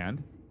a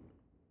land,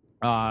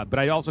 but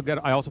I also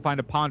find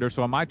a ponder.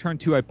 So on my turn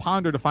 2, I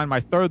ponder to find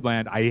my 3rd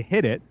land. I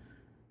hit it,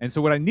 and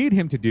so what I need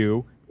him to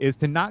do is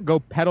to not go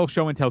pedal,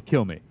 Show and Tell,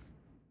 kill me.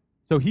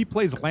 So he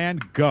plays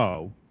land,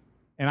 go,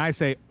 and I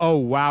say, oh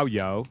wow,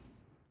 yo.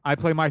 I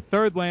play my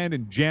 3rd land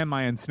and jam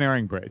my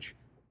ensnaring bridge.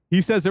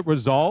 He says it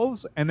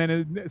resolves, and then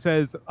it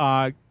says,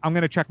 I'm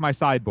going to check my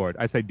sideboard.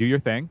 I say, do your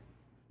thing.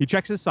 He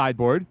checks his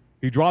sideboard.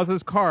 He draws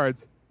his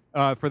cards,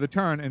 for the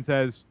turn and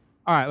says,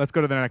 "All right, let's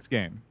go to the next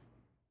game."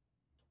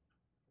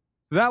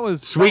 So that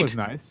was Sweet.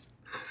 nice.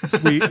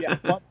 Sweet. Yeah,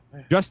 fun.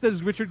 Just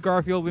as Richard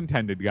Garfield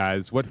intended,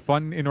 guys. What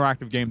fun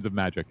interactive games of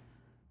Magic.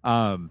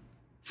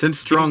 Since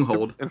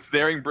Stronghold.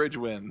 Ensnaring Bridge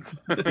wins.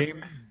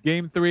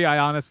 Game 3,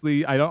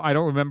 I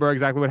don't remember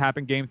exactly what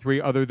happened game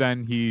 3 other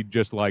than he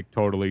just like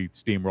totally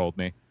steamrolled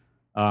me.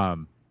 It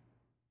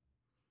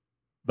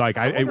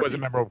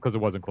wasn't memorable because it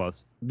wasn't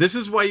close. This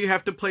is why you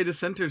have to play the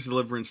Center's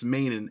Deliverance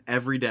main in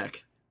every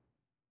deck.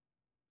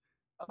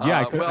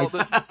 Yeah.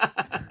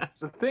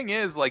 The thing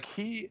is, like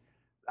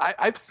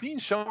I've seen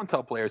show and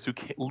tell players who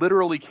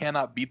literally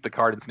cannot beat the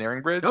card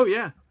Ensnaring Bridge. Oh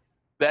yeah.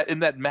 That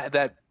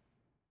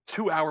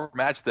 2-hour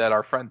match that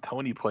our friend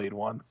Tony played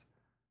once,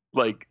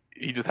 like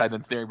he just had an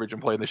Ensnaring Bridge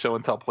and played the show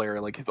and tell player.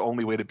 Like his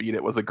only way to beat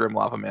it was a Grim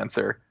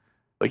Lavamancer.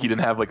 Like he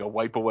didn't have like a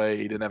Wipe Away,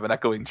 he didn't have an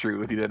Echoing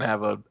Truth, he didn't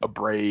have a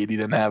Braid, he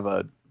didn't have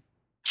a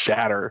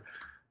Shatter.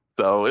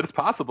 So it's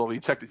possible. He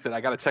said, I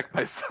got to check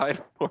my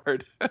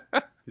sideboard.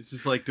 It's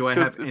just like, do I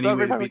have any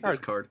way to beat this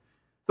card?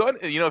 So,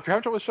 if you're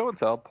having trouble with show and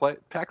tell,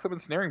 pack some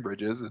Ensnaring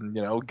Bridges and,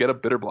 get a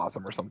Bitter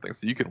Blossom or something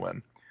so you can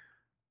win.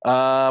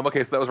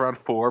 Okay, so that was round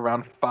 4.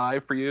 Round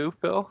 5 for you,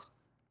 Phil?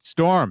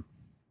 Storm.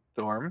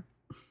 Played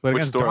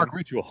against Storm? Dark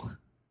Ritual.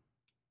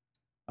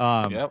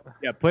 Yep.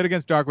 Yeah, played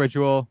against Dark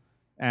Ritual,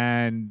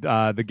 and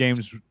the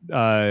games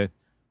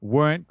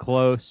weren't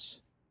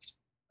close.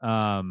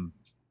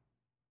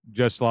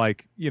 Just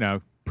like,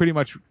 pretty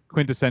much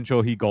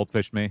quintessential, he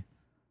goldfished me.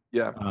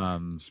 Yeah.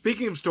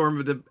 Speaking of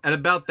Storm, at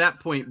about that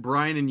point,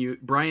 Bryant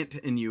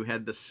and you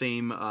had the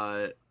same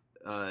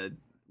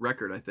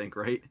record, I think,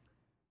 right?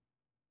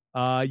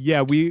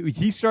 Yeah,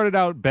 he started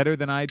out better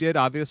than I did,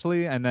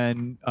 obviously, and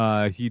then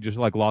he just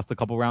like lost a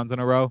couple rounds in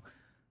a row.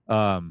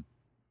 I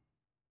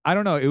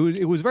don't know.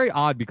 It was very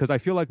odd because I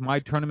feel like my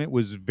tournament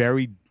was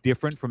very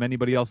different from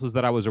anybody else's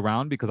that I was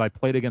around because I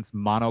played against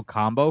mono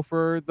combo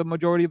for the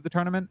majority of the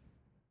tournament.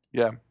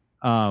 Yeah.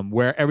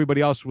 Where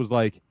everybody else was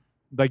like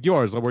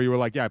yours, where you were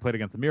like, yeah, I played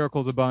against the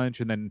Miracles a bunch,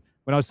 and then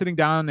when I was sitting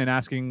down and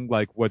asking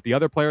like what the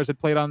other players had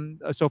played on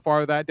so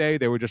far that day,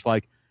 they were just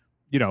like,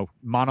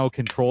 mono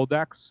control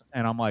decks,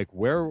 and I'm like,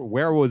 where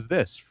was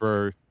this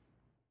for?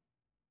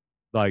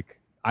 Like,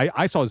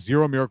 I saw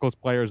 0 Miracles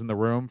players in the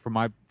room from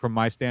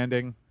my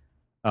standing.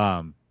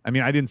 I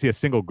mean, I didn't see a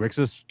single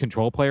Grixis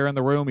control player in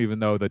the room, even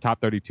though the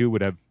top 32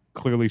 would have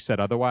clearly said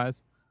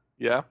otherwise.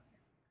 Yeah.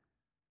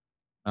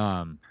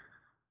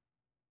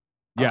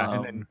 Yeah,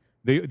 and then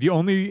the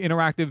only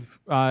interactive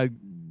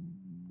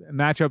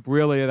matchup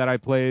really that I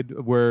played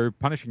were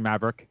Punishing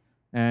Maverick,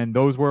 and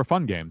those were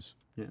fun games.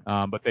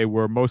 Yeah. But they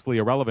were mostly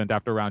irrelevant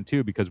after round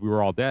 2 because we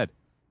were all dead.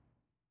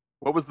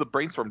 What was the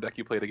Brainstorm deck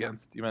you played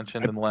against? You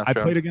mentioned in the last I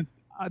round. played against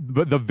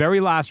the very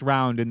last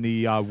round in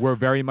the we're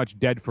very much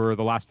dead for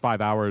the last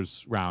 5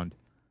 hours round.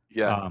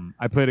 Yeah.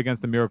 I played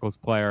against the Miracles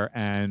player,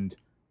 and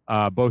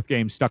both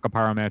games stuck a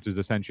Pyromancer's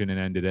Ascension and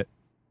ended it.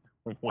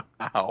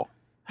 Wow.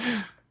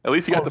 At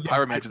least you got the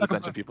Pyromancer's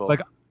Ascension, people.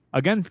 Like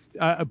against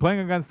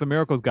playing against the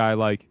Miracles guy,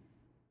 like,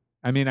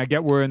 I mean, I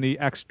get we're in the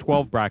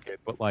X12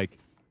 bracket, but like,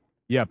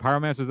 yeah,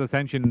 Pyromancer's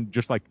Ascension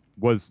just like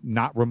was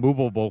not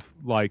removable,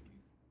 like,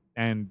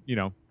 and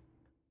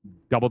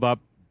doubled up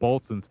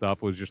bolts and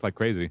stuff was just like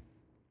crazy.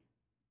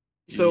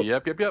 So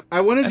yep.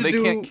 I wanted and to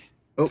do. Can't...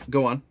 Oh,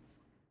 go on.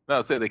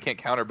 No, say they can't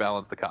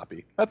counterbalance the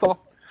copy. That's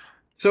all.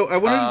 So I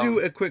wanted to do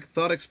a quick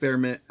thought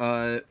experiment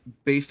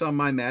based on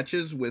my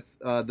matches with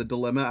the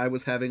dilemma I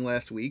was having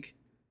last week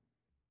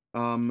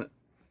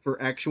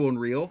for actual and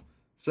real.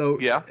 So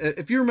yeah.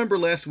 If you remember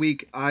last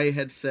week, I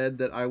had said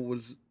that I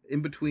was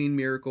in between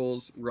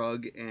Miracles,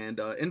 Rug, and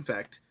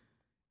Infect.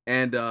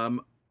 And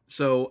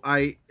so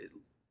I'm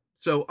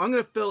going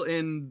to fill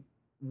in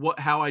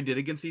how I did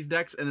against these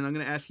decks, and then I'm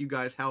going to ask you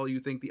guys how you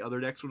think the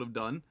other decks would have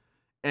done,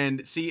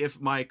 and see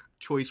if my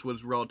choice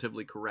was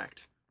relatively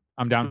correct.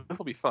 I'm down. This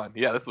will be fun.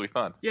 Yeah, this will be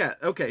fun. Yeah,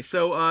 okay.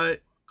 So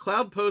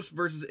Cloud Post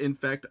versus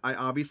Infect, I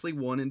obviously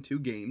won in 2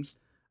 games.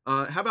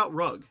 How about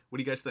Rug? What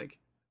do you guys think?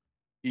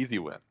 Easy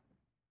win.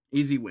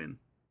 Easy win.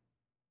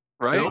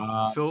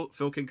 Right?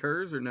 Phil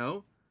concurs or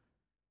no?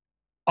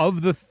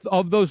 Of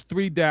those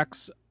 3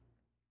 decks,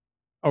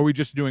 are we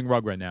just doing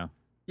Rug right now?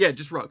 Yeah,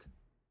 just Rug.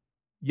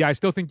 Yeah, I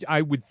still think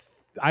I would.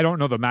 I don't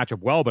know the matchup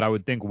well, but I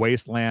would think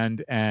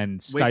Wasteland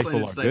and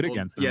Stifle are good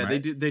against them. Yeah,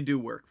 right? they do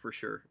work for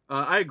sure.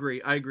 I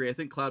agree. I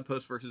think Cloud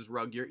Post versus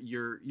Rug,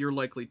 you're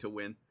likely to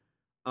win.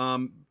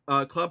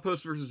 Cloud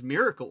Post versus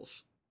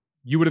Miracles.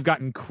 You would have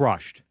gotten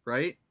crushed.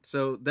 Right?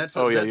 So that's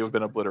you would have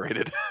been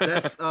obliterated.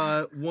 That's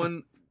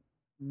one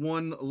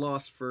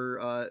loss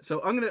for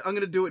so I'm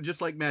gonna do it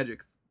just like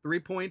Magic. 3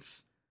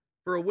 points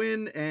for a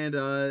win,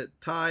 and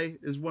tie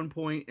is 1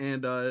 point,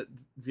 and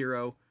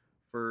 0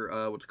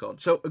 for what's called.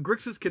 So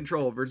Grixis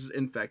Control versus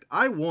Infect.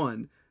 I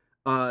won,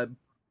 but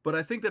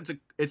I think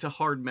it's a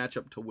hard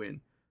matchup to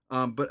win.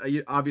 But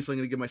obviously I'm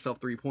gonna give myself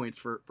 3 points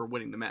for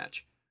winning the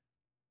match.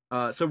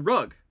 So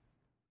Rug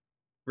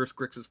versus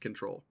Grixis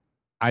Control.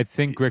 I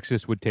think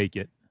Grixis would take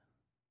it.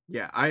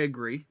 Yeah, I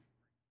agree.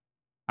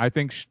 I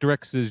think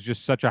Strix is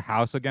just such a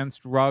house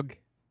against Rug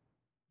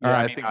Or Yeah,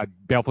 I I mean, think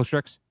Baleful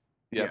Strix.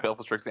 yeah, Yeah.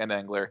 Baleful Strix and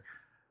Angler.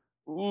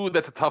 Ooh,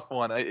 that's a tough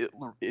one.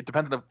 It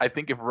depends on. I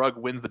think if Rug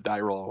wins the die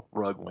roll,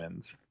 Rug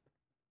wins.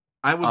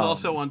 I was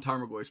also Um, on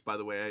Tarmogoyf, by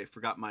the way. I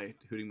forgot my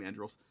Hooting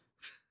Mandrills.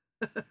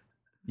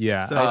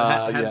 Yeah. So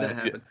I, had yeah, that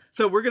happen.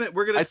 So we're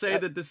gonna I- say I-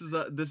 that this is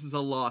a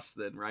loss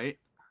then, right?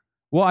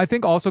 well, I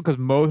think also because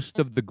most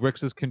of the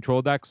Grixis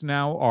control decks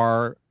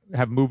now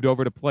have moved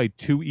over to play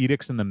 2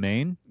 Edicts in the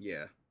main.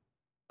 Yeah.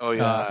 Oh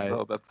yeah, Uh,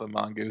 so that's the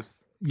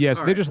Mongoose. Yes,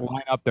 All they right. just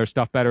line up their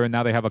stuff better, and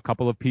now they have a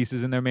couple of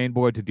pieces in their main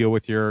board to deal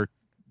with your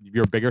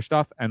bigger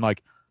stuff, and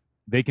like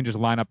they can just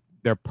line up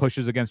their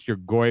pushes against your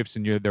Goyfs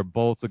and their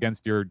bolts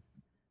against your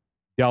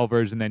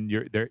Delvers, and then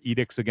their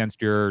Edicts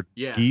against your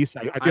Yeah. Geese. I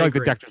I feel like the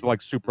agree. deck just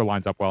like super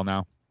lines up well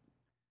now.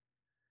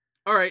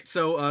 All right.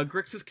 So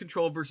Grixis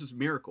Control versus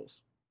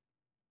Miracles,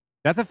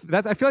 I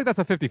feel like that's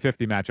a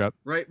 50-50 matchup.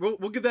 right?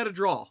 We'll give that a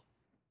draw.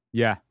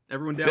 Yeah.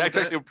 Everyone down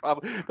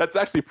with That's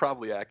actually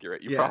probably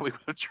accurate. You Yeah. probably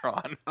would have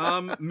drawn.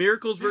 that?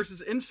 Miracles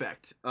versus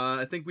Infect.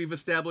 I think we've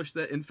established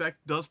that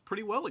Infect does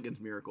pretty well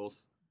against Miracles.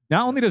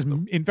 Not only does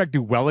Infect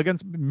do well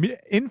against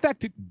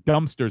Infect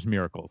dumpsters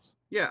Miracles.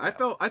 Yeah,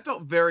 I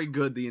felt very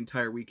good the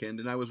entire weekend,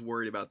 and I was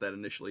worried about that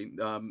initially.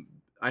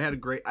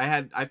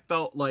 I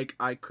felt like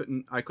I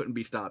couldn't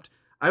be stopped.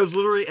 I was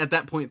literally at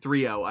that point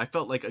 3-0. I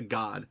felt like a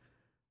god.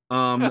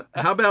 How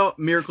about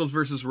Miracles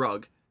versus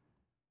Rug?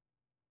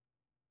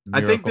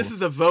 I think this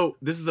is a vote.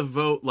 This is a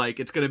vote. Like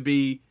it's gonna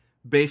be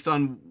based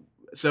on.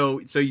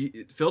 Phil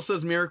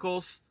says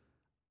Miracles.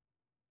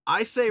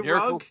 I say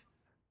Miracles. Rug.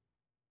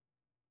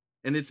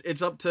 And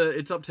it's up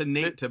to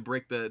Nate to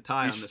break the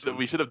tie on this one.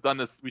 We should have done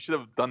this. We should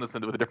have done this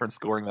with a different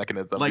scoring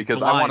mechanism Like because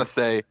blind. I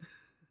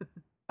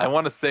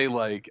want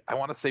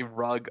to say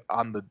Rug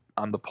on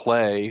the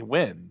play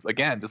wins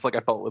again, just like I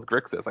felt with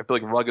Grixis. I feel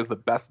like Rug is the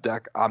best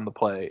deck on the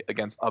play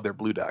against other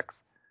blue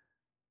decks,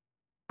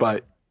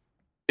 but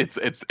it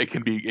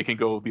can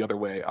go the other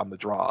way on the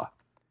draw.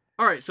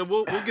 All right, so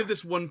we'll give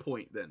this 1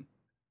 point then.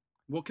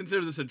 We'll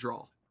consider this a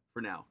draw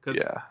for now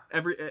because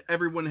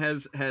everyone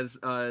has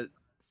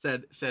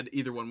said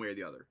either one way or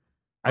the other.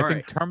 I All think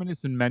right.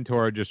 Terminus and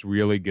Mentor are just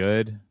really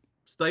good.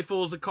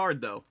 Stifle is a card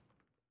though.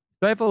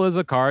 Stifle is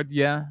a card,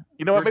 yeah.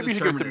 You know what? Versus Maybe you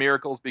should give it to Terminus.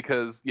 Miracles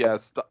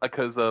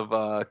because of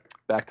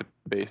Back to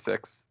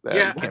Basics. Yeah,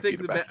 You I can't think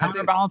beat the Back ba- to I think-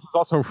 Counterbalance is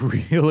also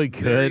really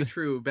Very good.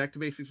 true. Back to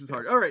basics is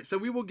hard. All right, so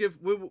we'll give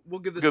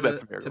this Give that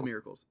to to Miracles.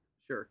 Miracles.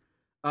 Sure.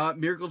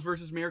 Miracles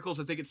versus Miracles.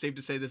 I think it's safe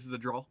to say this is a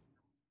draw.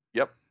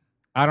 Yep.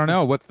 I don't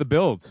know. What's the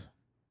build?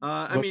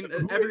 I Well, mean,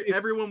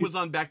 everyone was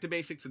on Back to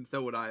Basics, and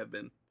so would I have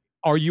been.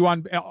 Are you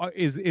on?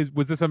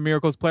 Was this a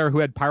Miracles player who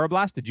had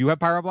Pyroblast? Did you have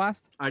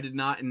Pyroblast? I did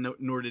not, and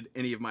nor did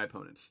any of my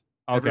opponents.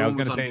 Okay, Everyone I was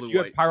was gonna on say if blue you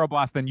have white.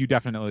 Pyroblast, then you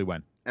definitely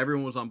win.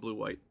 Everyone was on blue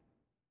white.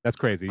 That's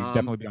crazy. You Um,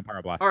 definitely be on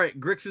Pyroblast. All right,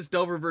 Grixis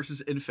Delver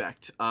versus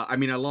Infect. I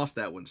mean, I lost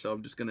that one, so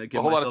I'm just gonna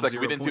give Well, hold on a myself second.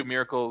 0 We didn't points. do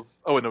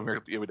Miracles. Oh no,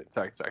 Miracles. Yeah, we did.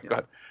 Sorry. Yeah. Go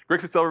ahead.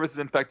 Grixis Delver versus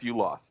Infect. You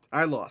lost.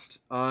 I lost.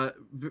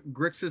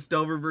 Grixis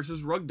Delver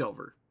versus Rug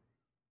Delver.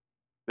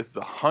 This is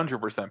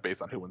 100%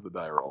 based on who wins the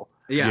die roll.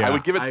 Yeah, Yeah. I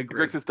would give it I to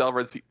agree. Grixis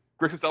Delver.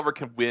 Grixis Delver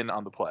can win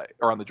on the play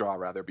or on the draw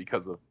rather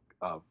because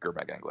of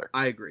Gerbag Angler.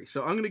 I agree.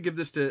 So I'm gonna give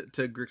this to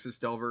Grixis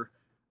Delver,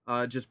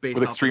 just based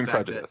With off extreme the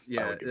fact prejudice, That,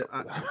 I yeah, would give it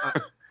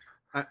to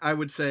I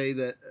would say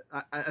that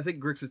I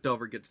think Grixis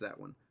Delver gets that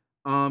one.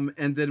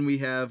 And then we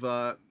have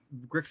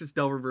Grixis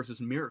Delver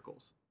versus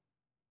Miracles.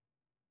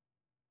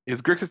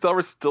 Is Grixis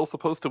Delver still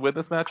supposed to win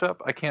this matchup?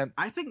 I can't.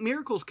 I think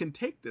Miracles can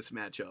take this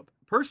matchup.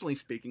 Personally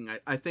speaking,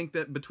 I think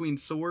that between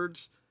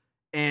Swords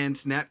and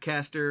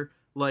Snapcaster,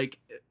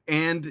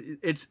 and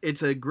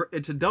it's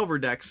a Delver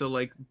deck,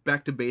 so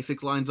Back to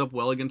Basics lines up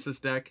well against this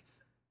deck.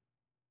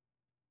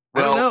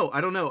 I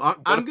don't know. I'm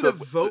if gonna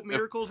the- vote if-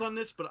 Miracles on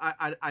this, but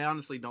I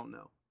honestly don't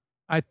know.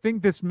 I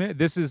think this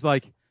is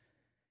like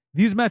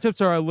these matchups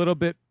are a little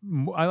bit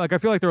I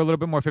feel like they're a little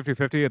bit more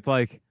 50-50. It's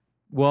like,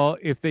 well,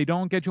 if they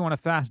don't get you on a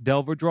fast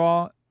Delver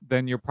draw,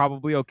 then you're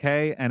probably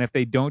okay, and if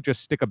they don't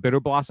just stick a Bitter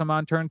Blossom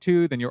on turn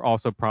 2, then you're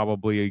also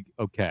probably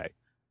okay.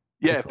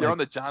 Yeah, It's if they're like- on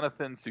the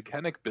Jonathan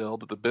Sukenic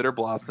build with the Bitter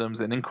Blossoms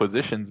and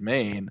Inquisition's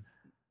main,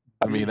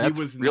 I mean, that's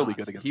he was really not.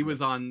 good against He them.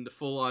 was on the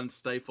full-on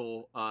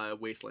Stifle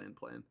Wasteland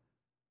plan.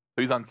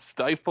 So he's on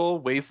Stifle,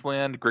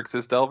 Wasteland,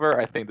 Grixis Delver.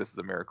 I think this is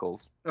a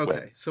Miracles. Okay,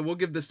 win. so we'll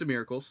give this to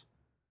Miracles.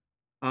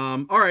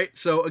 All right,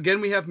 so again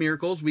we have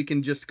Miracles. We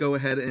can just go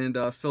ahead and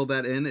fill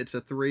that in. It's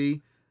a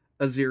 3,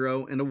 a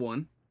 0, and a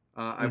 1.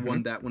 I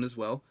won that one as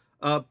well.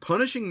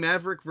 Punishing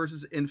Maverick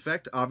versus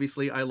Infect.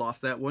 Obviously, I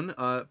lost that one.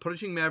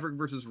 Punishing Maverick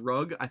versus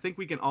Rug. I think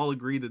we can all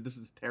agree that this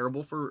is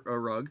terrible for a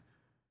Rug.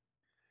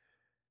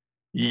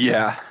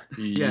 Yeah.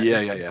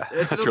 It's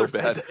That's another. real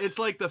bad. It's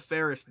like the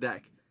fairest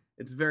deck.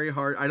 It's very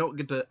hard. I don't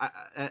get to,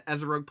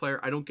 as a Rogue player,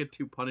 I don't get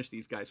to punish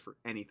these guys for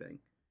anything.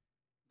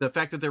 The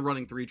fact that they're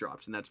running 3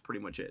 drops, and that's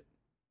pretty much it.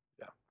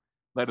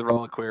 Knight of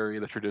Reliquary,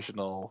 the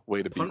traditional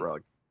way to beat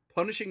Rug.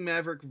 Punishing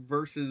Maverick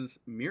versus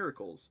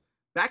Miracles.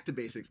 Back to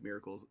basics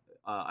Miracles,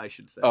 I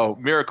should say. Oh,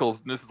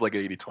 Miracles. This is like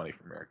an 80-20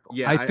 for Miracles.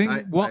 Yeah, I think I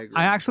agree.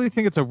 I actually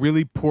think it's a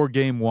really poor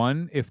game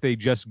 1 if they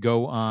just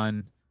go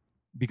on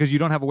because you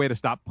don't have a way to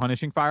stop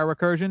punishing fire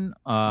recursion.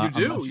 You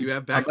do. Unless You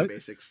have back to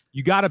basics.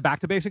 You got to back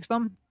to basics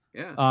them.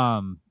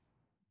 Yeah.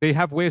 They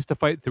have ways to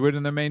fight through it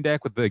in their main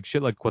deck with like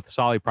shit like with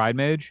Solly Pride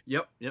Mage.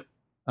 Yep.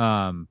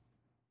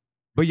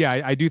 But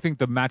yeah, I do think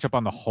the matchup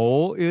on the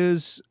whole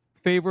is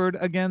favored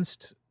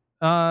against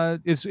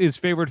is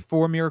favored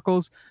for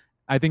Miracles.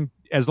 I think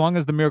as long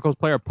as the Miracles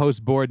player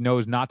post board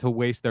knows not to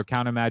waste their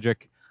counter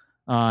magic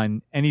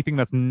on anything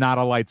that's not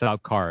a lights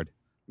out card.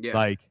 Yeah.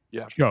 Like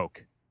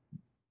choke.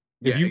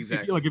 Yeah,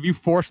 exactly. If you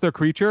force their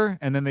creature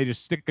and then they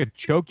just stick a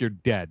choke, you're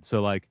dead.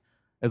 So like,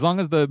 as long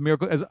as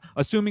the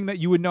assuming that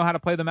you would know how to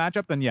play the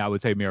matchup, then yeah, I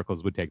would say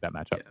Miracles would take that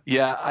matchup.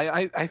 Yeah,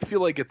 I feel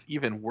like it's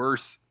even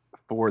worse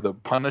for the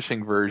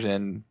punishing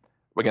version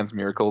against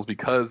Miracles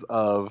because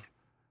of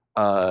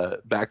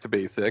back to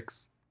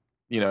basics.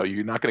 You know,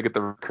 you're not going to get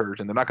the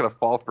recursion. They're not going to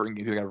fall for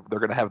you. They're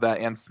going to have that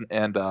and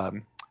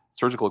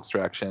surgical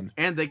extraction.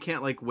 And they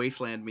can't like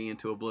wasteland me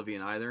into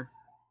Oblivion either.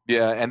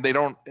 Yeah, and they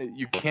don't.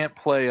 You can't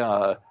play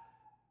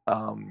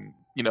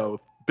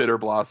Bitter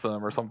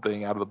Blossom or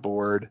something out of the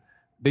board.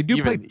 They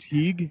do play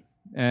Teague,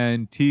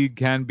 and Teague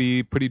can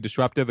be pretty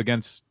disruptive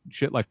against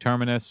shit like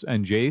Terminus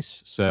and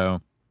Jace.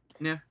 So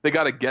yeah, they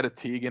got to get a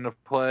Teague into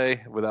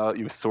play without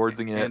you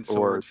swordsing it and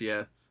swords,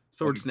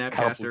 Sword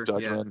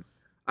Snapcaster. Yeah,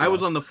 I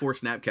was on the 4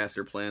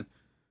 Snapcaster plan.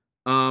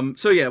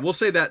 So yeah, we'll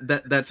say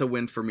that's a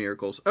win for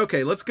Miracles.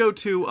 Okay, let's go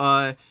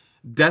to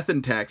Death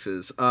and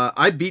Taxes.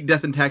 I beat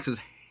Death and Taxes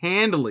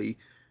handily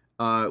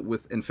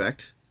with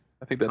Infect.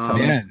 I think that's how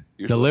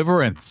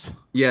Deliverance.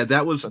 Yeah,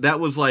 that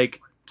was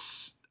like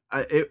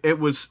it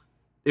was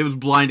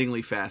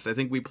blindingly fast. I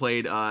think we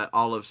played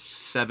all of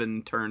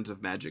 7 turns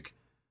of Magic.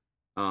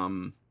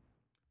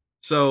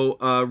 So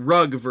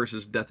Rug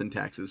versus Death and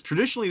Taxes.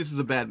 Traditionally, this is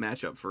a bad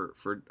matchup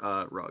for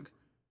Rug.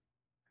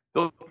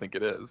 Still think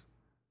it is.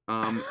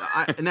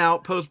 Now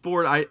post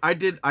board, I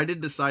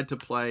did decide to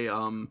play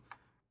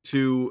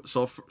 2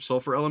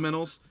 sulfur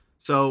elementals.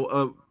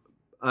 So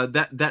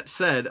that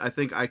said, I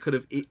think I could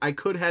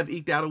have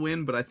eked out a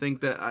win, but I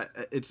think that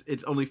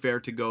it's only fair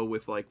to go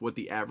with like what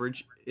the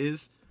average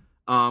is.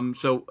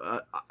 So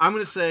I'm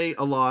gonna say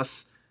a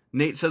loss.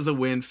 Nate says a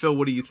win. Phil,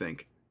 what do you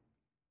think?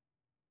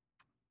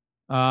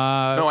 No,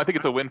 I think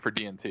it's a win for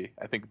DNT.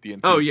 I think DNT.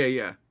 Oh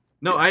yeah.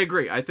 No, I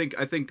agree. I think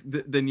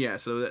then yeah.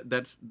 So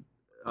that's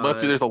unless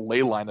there's a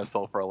ley line of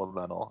sulfur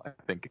elemental. I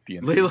think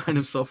DNT. Ley line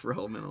of sulfur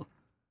elemental.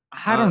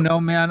 I don't know,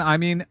 man. I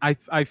mean,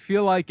 I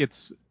feel like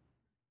it's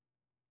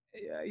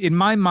in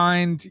my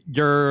mind,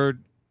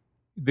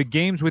 the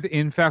games with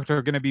Infect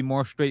are going to be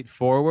more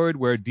straightforward,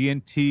 where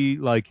DNT,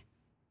 like,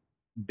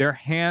 their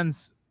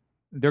hands,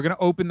 they're going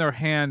to open their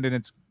hand, and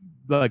it's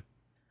like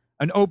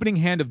an opening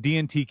hand of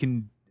DNT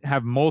can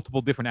have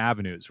multiple different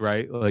avenues,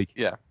 right? Like,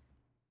 yeah,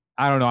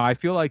 I don't know. I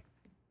feel like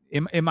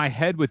in my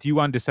head with you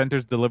on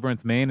Dissenter's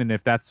Deliverance main, and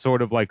if that's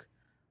sort of like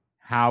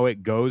how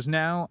it goes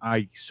now,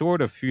 I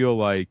sort of feel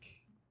like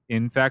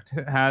Infect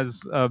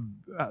has a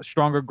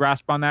stronger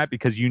grasp on that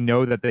because you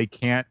know that they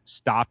can't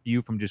stop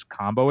you from just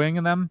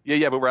comboing them.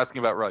 Yeah, but we're asking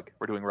about Rug.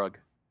 We're doing Rug.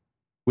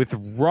 With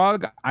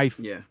Rug, I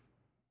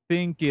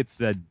think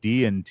it's a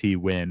D&T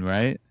win,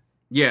 right?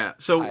 Yeah.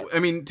 So I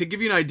mean, to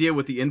give you an idea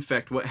with the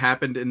Infect, what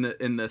happened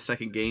in the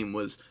second game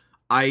was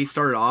I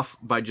started off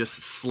by just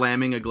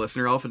slamming a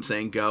Glistener Elf and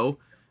saying go.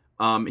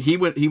 He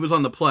was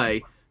on the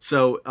play,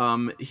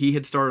 so he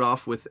had started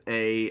off with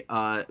a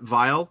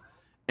Vial,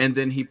 and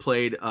then he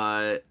played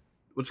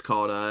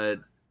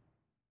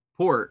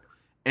Port.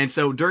 And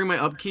so during my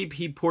upkeep,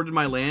 he ported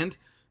my land.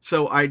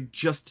 So I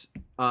just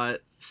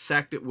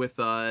sacked it with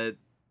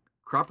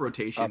crop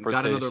rotation,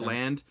 got another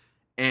land,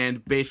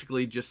 and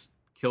basically just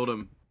killed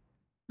him.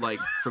 Like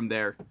from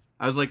there,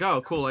 I was like, "Oh,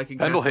 cool! I can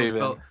cast a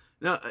spell."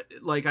 No,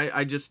 like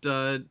I just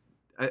I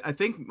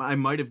think I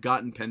might have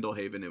gotten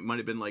Pendelhaven. It might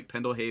have been like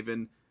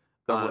Pendelhaven,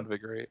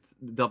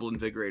 double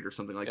invigorate, or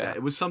something like that.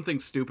 It was something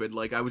stupid.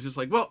 Like I was just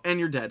like, "Well, and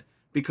you're dead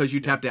because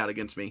you tapped out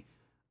against me."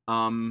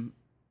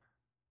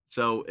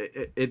 So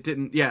it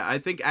didn't. Yeah, I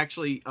think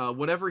actually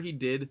whatever he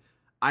did,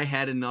 I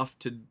had enough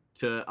to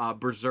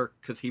berserk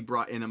because he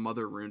brought in a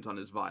Mother Runes on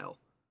his Vial.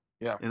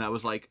 Yeah, and I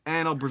was like,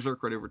 and I'll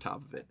berserk right over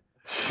top of it.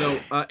 So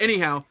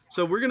anyhow,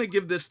 so we're gonna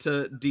give this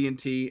to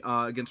D&T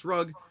against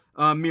Rug.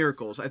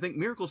 Miracles. I think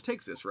Miracles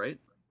takes this, right?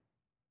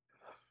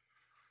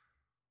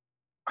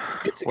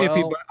 It's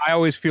iffy, but I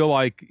always feel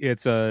like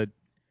it's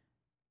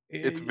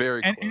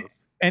very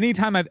close.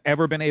 Anytime I've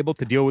ever been able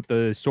to deal with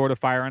the Sword of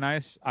Fire and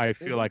Ice, I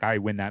feel like I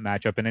win that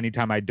matchup, and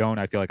anytime I don't,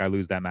 I feel like I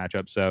lose that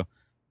matchup. So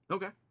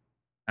okay,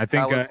 I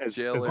think as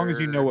long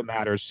as you know what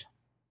matters.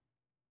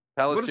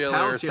 Palace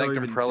Jailer,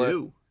 Sanctum Prelate.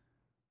 Do?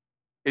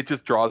 It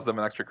just draws them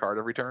an extra card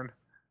every turn.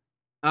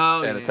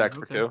 Oh, and attacks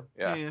for 2.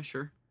 Yeah,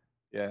 sure.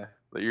 Yeah,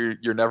 but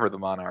you're never the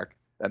Monarch,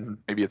 and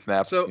maybe it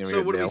snaps. So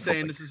what are we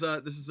saying? This is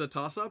a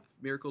toss up.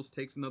 Miracles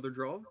takes another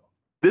draw.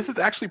 This is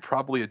actually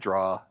probably a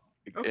draw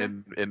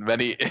in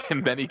many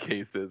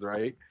cases,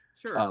 right?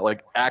 Sure.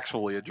 Like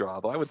actually a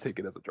draw, though I would take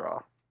it as a draw.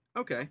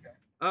 Okay.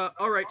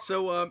 All right.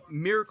 So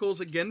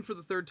Miracles again for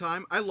the third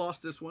time. I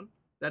lost this one.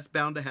 That's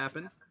bound to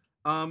happen.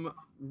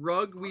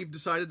 Rug. We've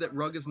decided that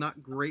Rug is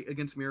not great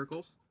against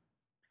Miracles.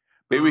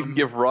 Maybe we can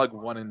give Rug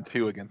 1 and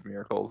 2 against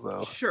Miracles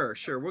though. Sure.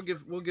 We'll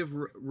give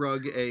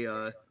Rug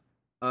a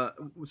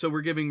so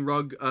we're giving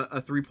Rug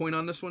a 3-point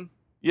on this one.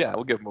 Yeah,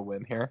 we'll give him a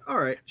win here. All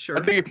right, sure.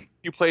 I think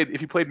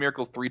if you played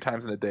Miracles 3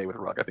 times in a day with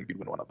Rug, I think you'd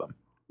win one of them.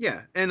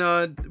 Yeah, and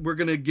we're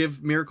gonna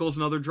give Miracles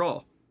another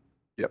draw.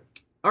 Yep.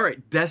 All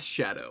right, Death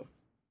Shadow.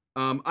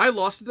 I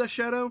lost to Death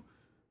Shadow.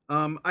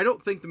 I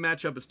don't think the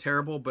matchup is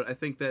terrible, but I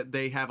think that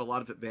they have a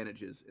lot of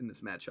advantages in this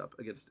matchup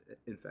against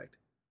Infect.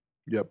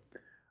 Yep.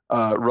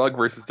 Rug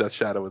versus Death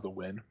Shadow is a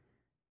win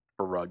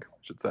for Rug, I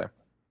should say.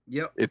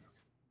 Yep.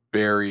 It's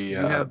very. You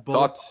have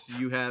bolts.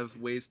 You have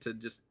ways to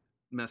just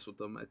mess with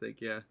them. I think.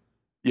 Yeah.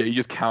 Yeah, you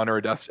just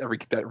counter every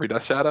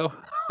Death Shadow.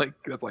 Like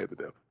that's all you have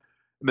to do.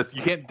 And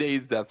you can't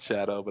daze Death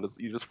Shadow, but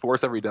you just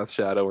force every Death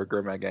Shadow or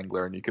Gurmag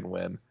Angler, and you can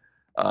win.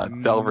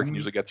 Delver can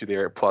usually get you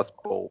there plus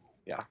Bolt.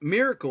 Yeah.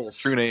 Miracles.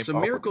 True name. So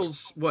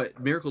Miracles, what?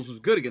 Miracles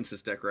was good against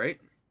this deck, right?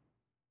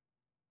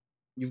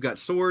 You've got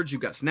swords.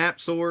 You've got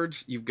snap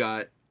swords. You've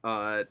got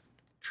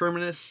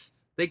Terminus.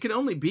 They can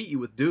only beat you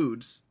with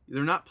dudes.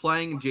 They're not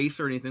playing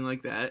Jace or anything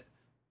like that.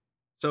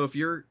 So if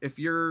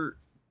you're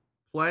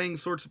playing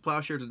Swords of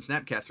Plowshares and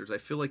Snapcasters, I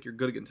feel like you're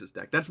good against this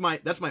deck. That's my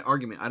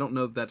argument. I don't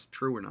know if that's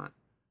true or not.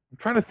 I'm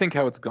trying to think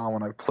how it's gone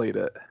when I've played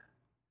it.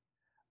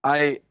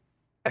 I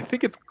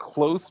think it's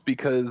close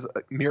because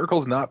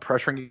Miracle's not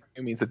pressuring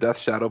you means the Death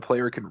Shadow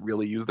player can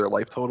really use their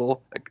life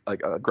total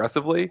like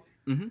aggressively.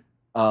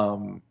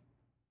 Mm-hmm.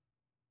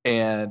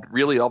 And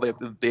really all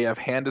they have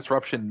Hand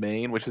Disruption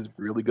main, which is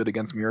really good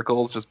against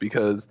Miracles just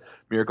because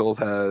Miracles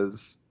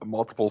has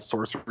multiple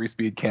sorcery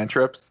speed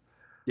cantrips.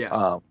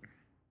 Yeah.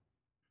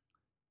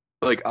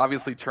 Like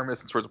obviously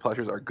Terminus and Swords of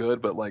Plowshares are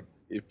good, but like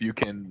if you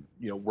can,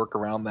 work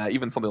around that,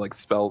 even something like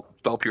Spell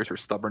Pierce or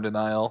Stubborn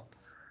Denial,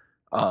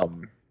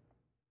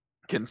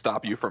 can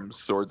stop you from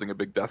swordsing a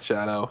big Death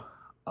Shadow.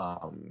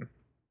 So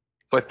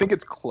I think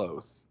it's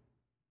close.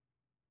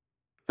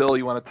 Phil,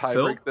 you want to tie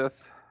break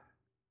this?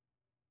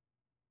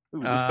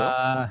 Ooh,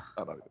 I'm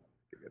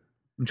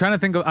trying to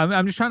think of.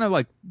 I'm just trying to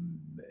like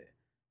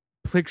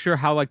picture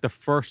how like the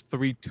first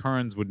 3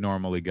 turns would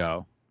normally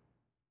go.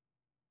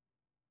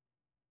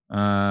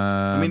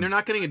 I mean, they're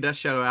not getting a Death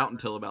Shadow out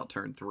until about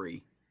turn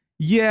 3.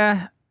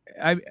 Yeah,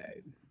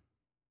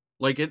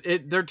 like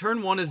their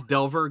turn 1 is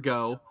Delver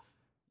go.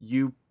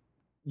 You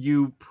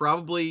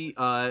probably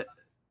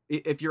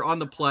if you're on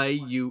the play,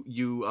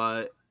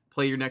 you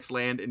play your next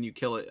land and you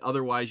kill it.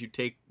 Otherwise, you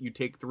take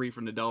 3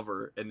 from the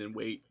Delver and then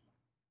wait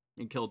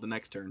and kill it the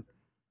next turn,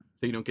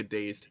 so you don't get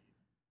dazed.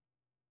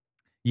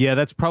 Yeah,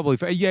 that's probably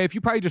fair. Yeah, if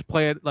you probably just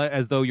play it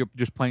as though you're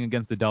just playing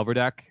against the Delver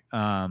deck,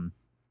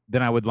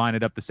 then I would line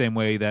it up the same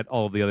way that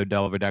all of the other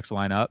Delver decks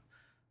line up.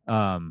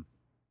 The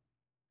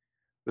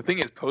thing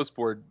is,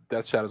 post-board,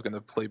 Death Shadow is going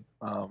to play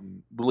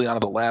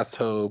Liliana the Last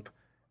Hope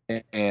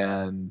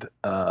and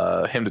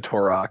Hymn to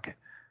Torok.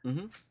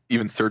 Mm-hmm.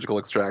 Even Surgical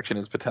Extraction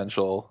is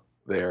potential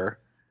there.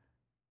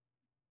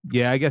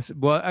 Yeah, I guess.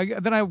 Well,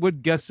 then I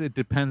would guess it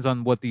depends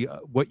on what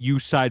you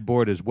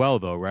sideboard as well,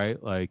 though,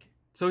 right? Like.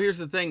 So here's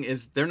the thing: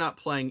 is they're not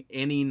playing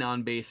any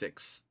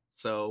non-basics.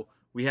 So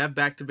we have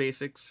Back to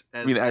Basics.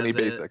 Any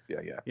basics?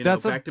 Yeah.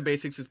 Back to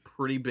Basics is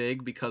pretty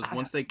big because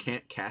once they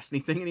can't cast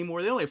anything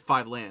anymore, they only have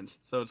 5 lands.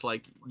 So it's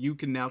like you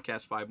can now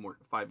cast 5 more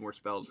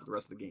spells for the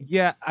rest of the game.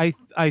 Yeah, I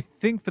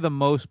think for the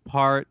most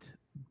part,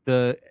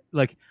 I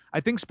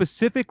think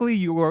specifically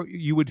you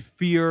would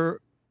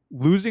fear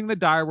losing the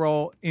die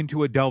roll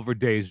into a Delver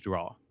Daze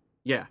draw.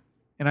 Yeah.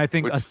 And I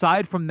think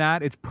aside from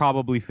that, it's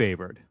probably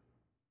favored.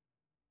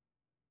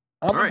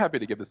 I'm happy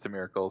to give this to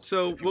Miracles.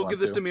 So we'll give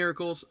this to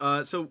Miracles.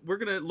 So we're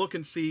going to look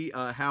and see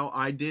how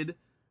I did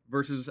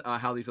versus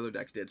how these other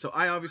decks did. So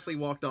I obviously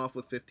walked off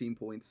with 15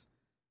 points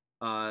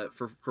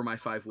for my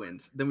 5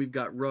 wins. Then we've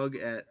got Rug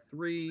at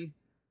 3,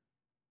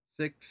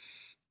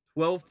 6,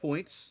 12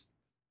 points.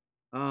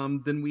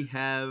 Then we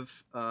have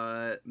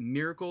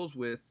Miracles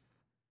with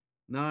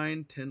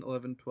 9, 10,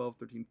 11, 12,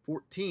 13,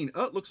 14.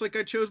 Oh, it looks like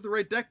I chose the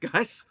right deck,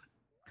 guys.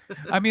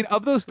 I mean,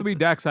 of those 3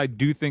 decks, I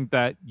do think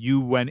that you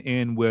went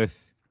in with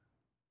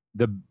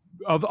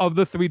of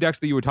the 3 decks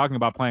that you were talking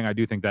about playing. I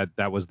do think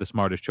that was the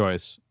smartest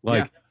choice.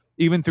 Like,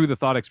 even through the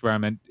thought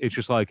experiment, it's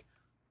just like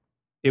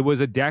it was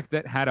a deck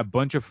that had a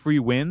bunch of free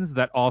wins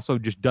that also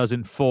just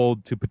doesn't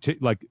fold to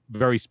like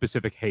very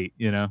specific hate,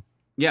 Yeah.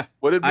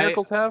 What did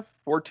Miracles have?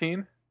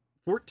 14?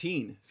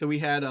 14. So we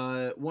had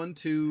 1,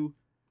 2,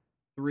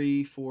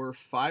 3, 4,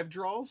 5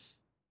 draws.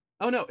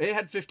 Oh no, it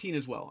had 15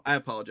 as well. I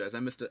apologize. I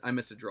missed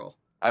a draw.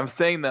 I'm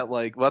saying that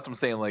that's what I'm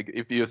saying. Like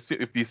if you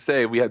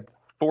say we had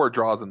 4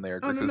 draws in there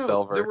versus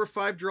Delver. There were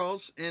 5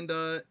 draws and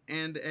what's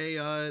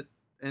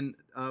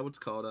it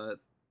called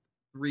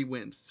 3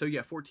 wins. So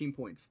yeah, 14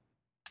 points.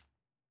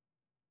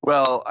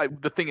 Well,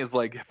 the thing is,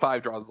 like,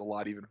 5 draws is a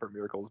lot even for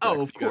Miracles decks.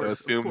 Oh, of course. You gotta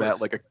assume that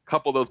like a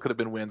couple of those could have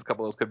been wins, a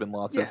couple of those could have been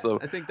losses. Yeah,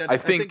 so I think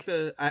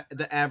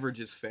the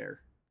average is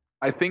fair.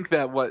 I think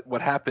that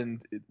what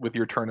happened with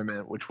your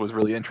tournament, which was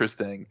really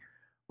interesting,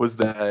 was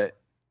that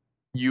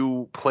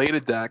you played a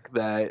deck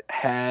that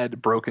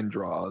had broken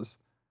draws,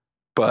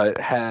 but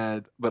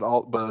a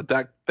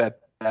deck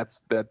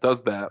that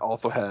does that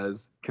also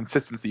has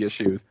consistency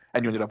issues,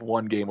 and you ended up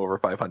one game over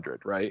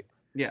 500, right?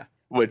 Yeah.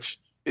 Which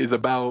is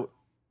about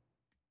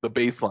the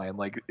baseline.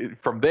 Like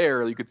from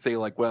there, you could say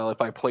like, well,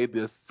 if I played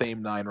this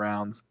same 9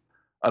 rounds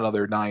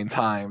another 9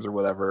 times or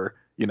whatever,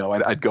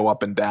 I'd go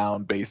up and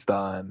down based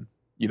on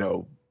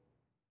My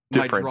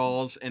different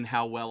draws and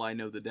how well I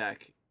know the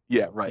deck.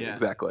 Yeah, right, Yeah.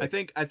 exactly. I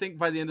think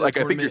by the end of the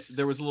tournament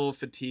there was a little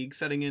fatigue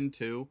setting in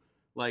too.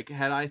 Like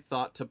had I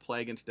thought to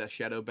play against Death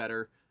Shadow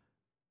better,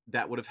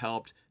 that would have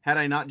helped. Had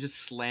I not just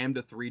slammed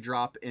a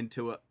 3-drop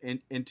into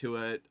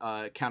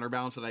a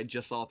counterbalance that I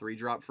just saw a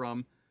 3-drop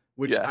from,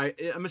 which a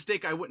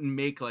mistake I wouldn't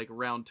make like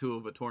round 2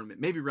 of a tournament.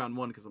 Maybe round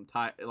 1 because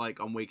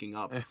I'm waking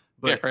up.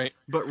 But yeah, right.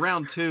 But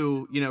round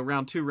 2,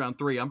 round 2, round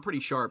 3, I'm pretty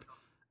sharp.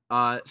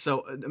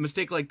 So a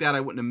mistake like that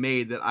I wouldn't have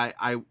made that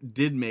I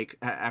did make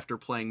after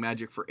playing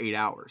Magic for 8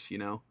 hours.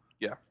 Yeah.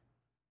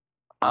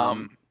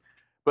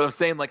 But I'm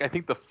saying like I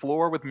think the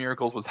floor with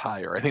Miracles was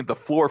higher. I think the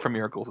floor for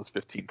Miracles is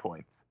 15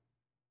 points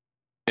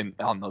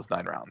on those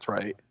 9 rounds,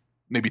 right?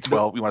 Maybe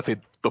 12. We want to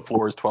say the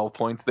floor is 12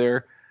 points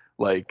there.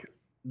 Like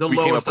the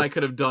lowest I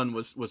could have done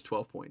was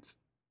 12 points.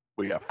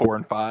 We got 4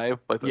 and 5.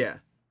 That's a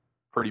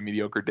pretty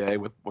mediocre day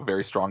with a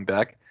very strong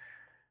deck.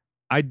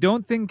 I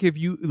don't think if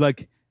you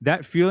like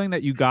that feeling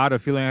that you got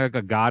of feeling like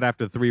a god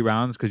after 3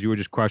 rounds because you were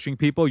just crushing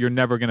people, you're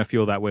never going to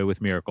feel that way with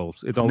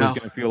Miracles. It's always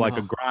going to feel like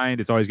a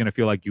grind. It's always going to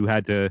feel like you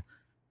had to,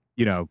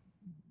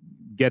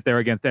 get there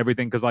against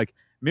everything. Because like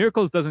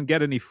Miracles doesn't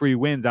get any free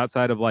wins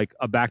outside of like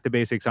a back to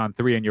basics on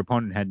 3 and your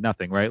opponent had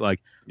nothing, right?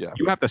 Like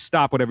you have to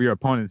stop whatever your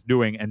opponent's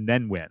doing and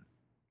then win.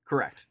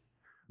 Correct.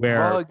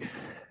 Rug,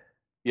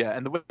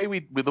 and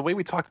the way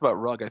we talked about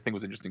Rug, I think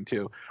was interesting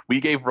too. We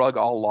gave Rug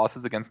all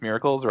losses against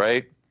Miracles,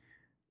 right?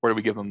 Or did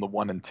we give them the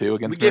 1 and 2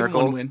 against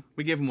Miracles?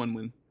 We gave him 1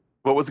 win.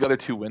 What was the other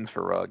 2 wins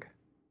for Rug?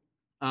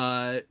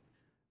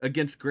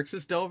 Against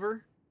Grixis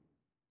Delver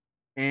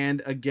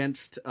and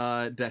against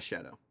Death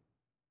Shadow.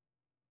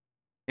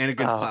 And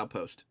against Cloud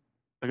Post.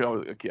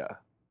 Yeah.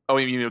 Oh,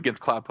 you mean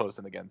against Cloud Post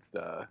and against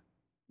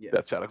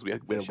Death Shadow, because we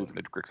had losing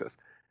to Grixis.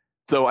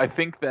 So I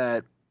think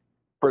that,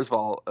 first of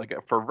all, like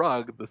for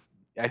Rug,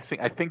 I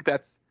think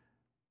that's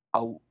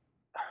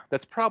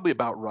probably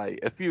about right.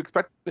 If you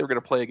expect they were going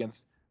to play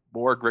against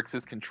more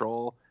Grixis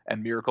control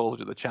and Miracles,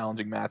 which is a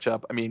challenging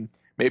matchup, I mean,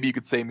 maybe you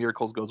could say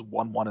Miracles goes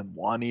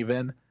 1-1-1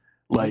 even.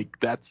 Like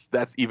that's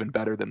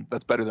better than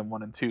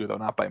 1 and 2, though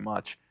not by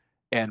much.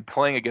 And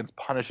playing against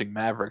Punishing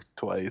Maverick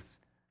twice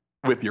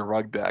with your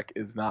Rug deck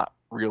is not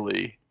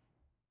really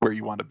where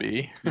you want to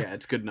be. Yeah,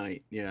 it's good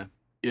night. Yeah.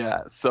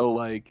 Yeah. So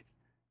like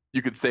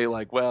you could say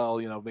like, well,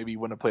 maybe you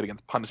wouldn't have played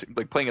against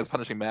playing against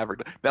Punishing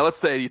Maverick. Now let's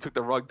say you took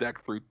the Rug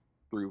deck through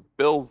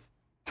Phil's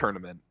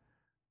tournament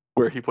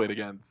where he played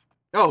against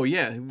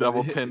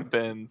double Tin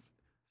Fins.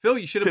 Phil,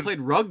 you should have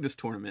played Rug this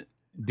tournament.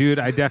 Dude,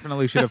 I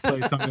definitely should have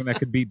played something that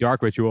could beat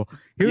Dark Ritual.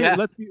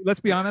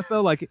 Let's be honest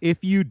though. Like, if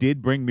you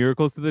did bring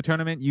Miracles to the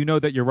tournament, you know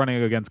that you're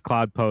running against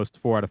Cloud Post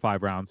 4 out of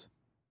 5 rounds.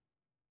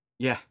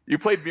 Yeah. You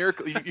played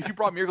Miracle. If you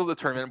brought Miracle to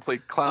the tournament and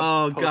played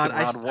Cloud Post in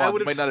round 1, I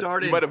would have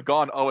started. You might have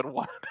gone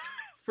 0-1.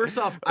 First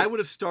off, I would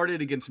have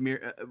started against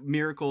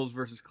Miracles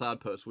versus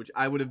Cloud Post, which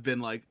I would have been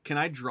like, can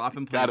I drop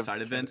and play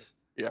side events?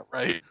 Yeah,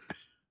 right.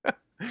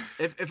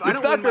 If I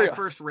don't win my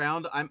first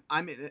round,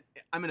 I'm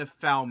in a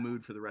foul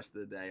mood for the rest of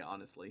the day,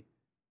 honestly.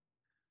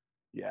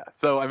 Yeah.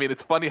 So I mean,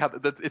 it's funny how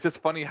it's just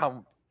funny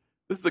how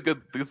this is a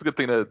good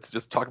thing to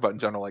just talk about in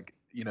general. Like,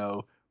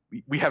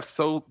 we have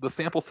the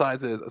sample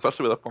sizes,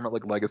 especially with a format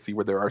like Legacy,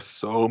 where there are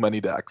so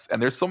many decks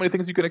and there's so many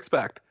things you can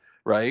expect,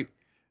 right?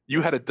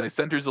 You had a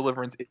Dissenter's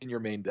Deliverance in your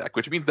main deck,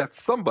 which means that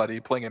somebody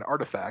playing an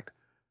artifact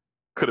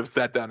could have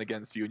sat down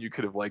against you and you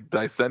could have like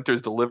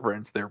Dissenter's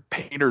Deliverance, their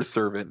Painter's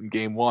Servant in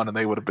game 1, and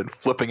they would have been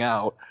flipping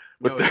out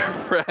with their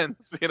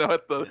friends,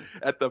 at the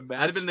match.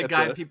 I'd have been the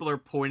guy people are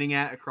pointing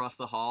at across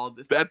the hall.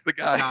 That's the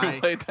guy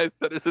who played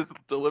Dissenter's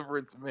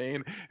Deliverance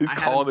main. He's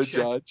calling a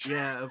judge.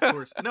 Yeah, of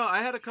course. No, I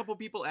had a couple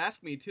people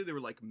ask me too. They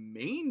were like,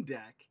 main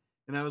deck?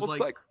 And I was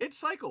like, it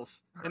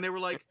cycles. And they were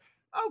like,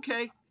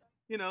 okay.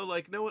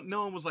 Like no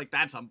one was like,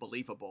 that's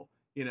unbelievable.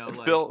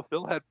 Like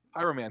Phil had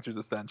Pyromancer's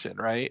Ascension,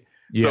 right?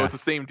 Yeah. So it's the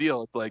same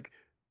deal. It's like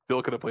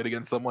Phil could have played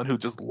against someone who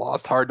just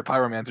lost hard to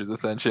Pyromancer's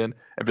Ascension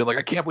and been like,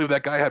 I can't believe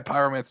that guy had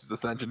Pyromancer's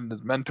Ascension in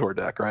his mentor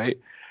deck, right?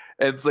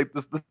 And it's like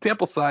the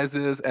sample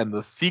sizes and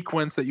the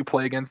sequence that you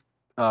play against,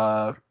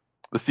 whether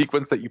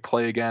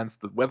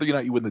or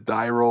not you win the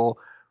die roll,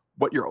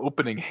 what your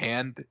opening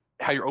hand,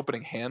 how your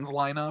opening hands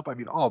line up. I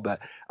mean, all of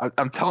that.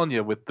 I'm telling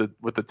you, with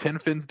the Tin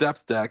Fins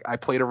Depths deck, I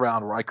played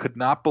around where I could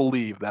not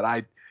believe that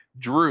I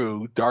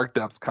drew Dark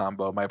Depths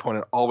combo. My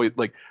opponent always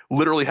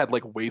literally had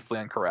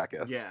Wasteland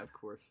Caracas. Yeah, of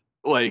course.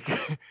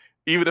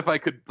 Even if I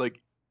could I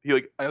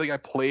think I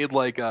played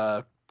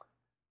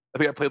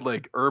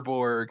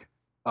Urborg,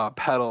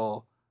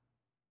 Petal,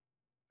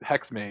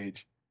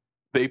 Hexmage.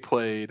 They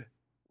played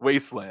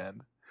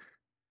Wasteland.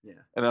 Yeah.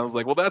 And I was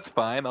like, well, that's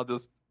fine. I'll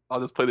just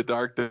play the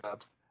Dark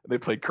Depths. They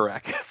played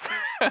Caracas.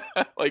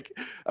 Like,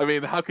 I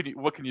mean,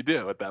 what can you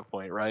do at that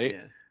point, right?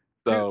 Yeah.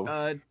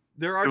 So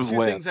There are it was two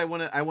lit. things I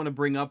want to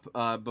bring up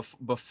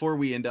before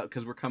we end up,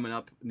 because we're coming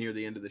up near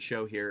the end of the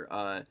show here.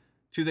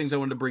 Two things I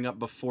wanted to bring up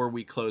before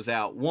we close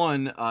out.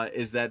 One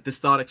is that this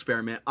thought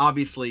experiment,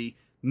 obviously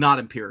not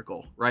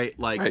empirical, right?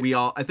 Like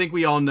Right. I think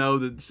we all know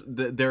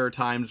that there are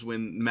times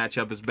when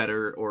matchup is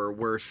better or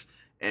worse,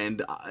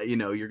 and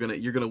you're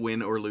gonna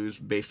win or lose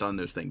based on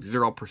those things. These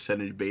are all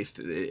percentage based.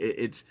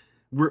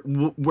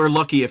 We're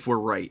lucky if we're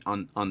right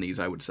on these,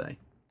 I would say.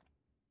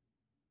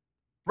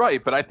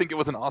 Right, but I think it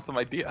was an awesome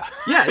idea.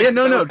 Yeah, That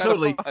no, was kinda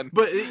totally. fun.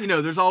 But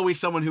there's always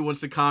someone who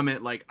wants to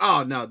comment like,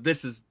 "Oh no,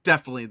 this is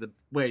definitely the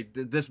way.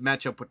 This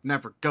matchup would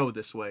never go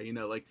this way."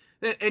 Like,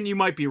 and you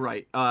might be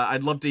right.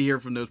 I'd love to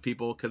hear from those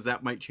people because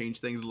that might change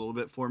things a little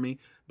bit for me.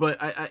 But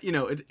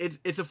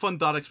it's a fun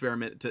thought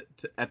experiment to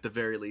at the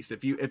very least.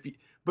 If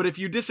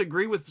you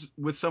disagree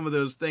with some of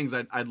those things,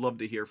 I'd love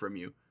to hear from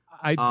you.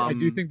 I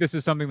do think this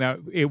is something that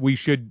we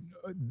should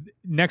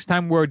next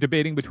time we're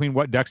debating between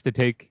what decks to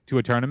take to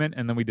a tournament,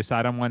 and then we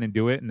decide on one and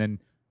do it, and then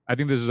I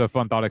think this is a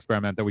fun thought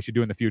experiment that we should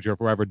do in the future if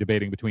we're ever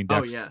debating between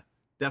decks. Oh yeah,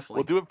 definitely.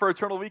 We'll do it for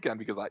Eternal Weekend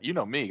because you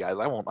know me, guys.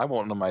 I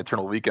won't know my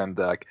Eternal Weekend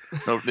deck.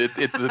 No,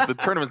 the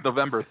tournament's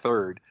November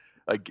 3rd.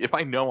 Like if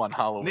I know on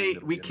Halloween,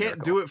 Nate, we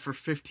can't do it for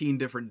 15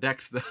 different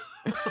decks though.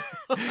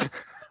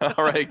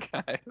 All right,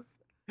 guys.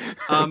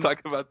 We'll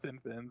talk about Tin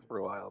Fins for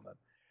a while then.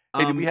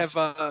 Hey, do we have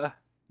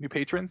new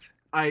patrons?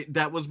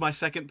 That was my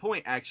second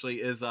point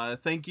actually. Is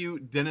thank you,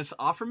 Dennis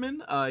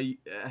Offerman.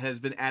 Has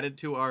been added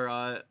to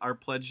our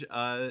pledge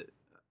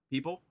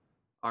people,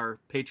 our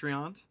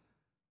Patreons.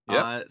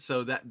 Yeah.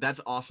 So that's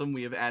awesome.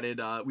 We've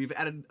added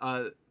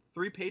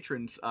 3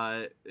 patrons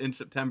in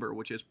September,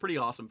 which is pretty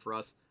awesome for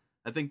us.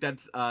 I think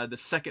that's the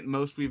second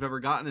most we've ever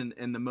gotten,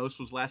 and the most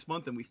was last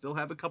month, and we still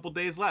have a couple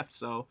days left.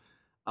 So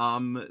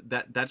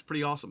that's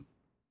pretty awesome.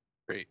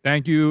 Great.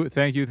 Thank you.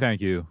 Thank you,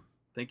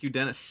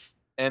 Dennis.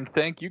 And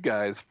thank you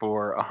guys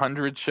for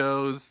 100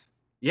 shows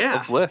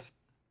Yeah, of Bliss.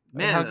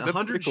 man, That's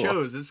 100 pretty cool.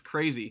 shows. It's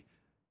crazy.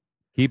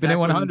 Keeping Back it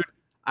 100.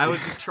 I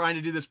was just trying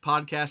to do this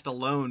podcast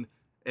alone,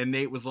 and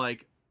Nate was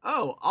like,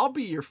 "Oh, I'll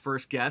be your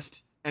first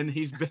guest," and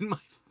he's been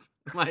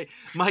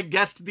my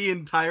guest the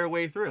entire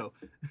way through.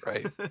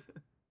 Right.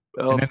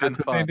 Well, And it's then been that's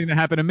the fun. same thing that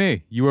happened to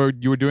me. You were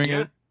doing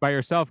Yeah. it by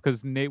yourself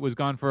because Nate was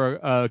gone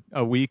for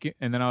a week,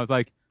 and then I was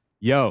like,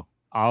 "Yo,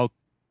 I'll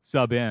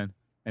sub in,"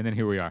 and then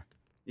here we are.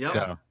 Yep.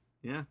 So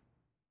Yeah.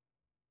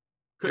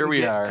 Here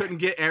we are. Couldn't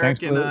get Eric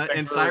Thanks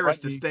and for Cyrus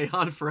to letting me- stay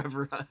on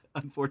forever,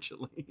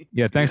 unfortunately.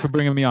 yeah, thanks for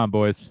bringing me on,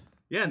 boys.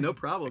 Yeah, no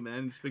problem,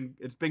 man.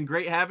 It's been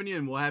great having you,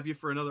 and we'll have you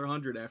for another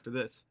 100 after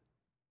this.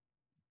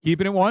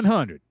 Keeping it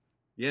 100.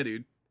 Yeah,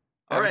 dude.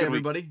 Have All a right, good week.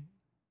 everybody.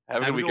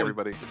 Have a good week, one.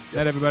 everybody.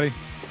 Night, everybody.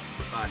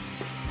 Bye.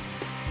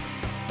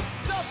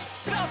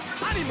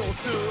 Stuff, animal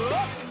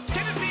stuff.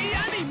 Can you see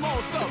animal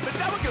stuff? It's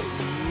how it goes.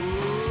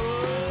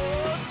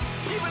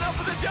 Keeping up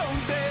with the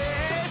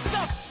Joneses.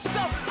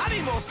 Stuff,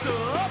 animal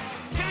stuff.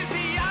 Can you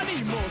see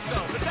animal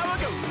stuff? It's how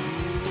it goes.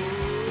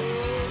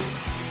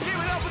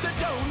 Keeping up with the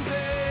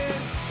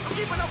Joneses. I'm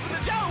keeping up with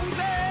the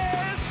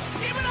Joneses.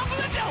 Keeping up with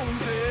the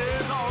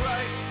Joneses. All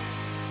right.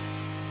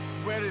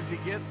 Where does he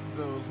get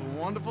those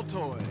wonderful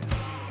toys?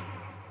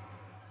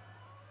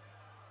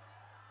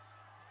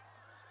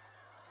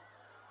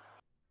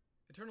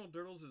 Eternal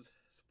Durdles is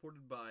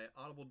supported by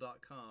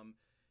Audible.com.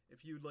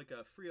 If you'd like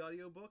a free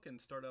audiobook and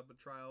start up a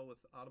trial with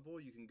Audible,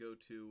 you can go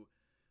to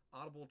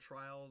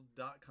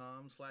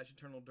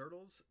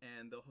audibletrial.com/eternaldurdles,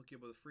 and they'll hook you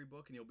up with a free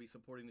book, and you'll be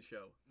supporting the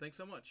show. Thanks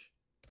so much.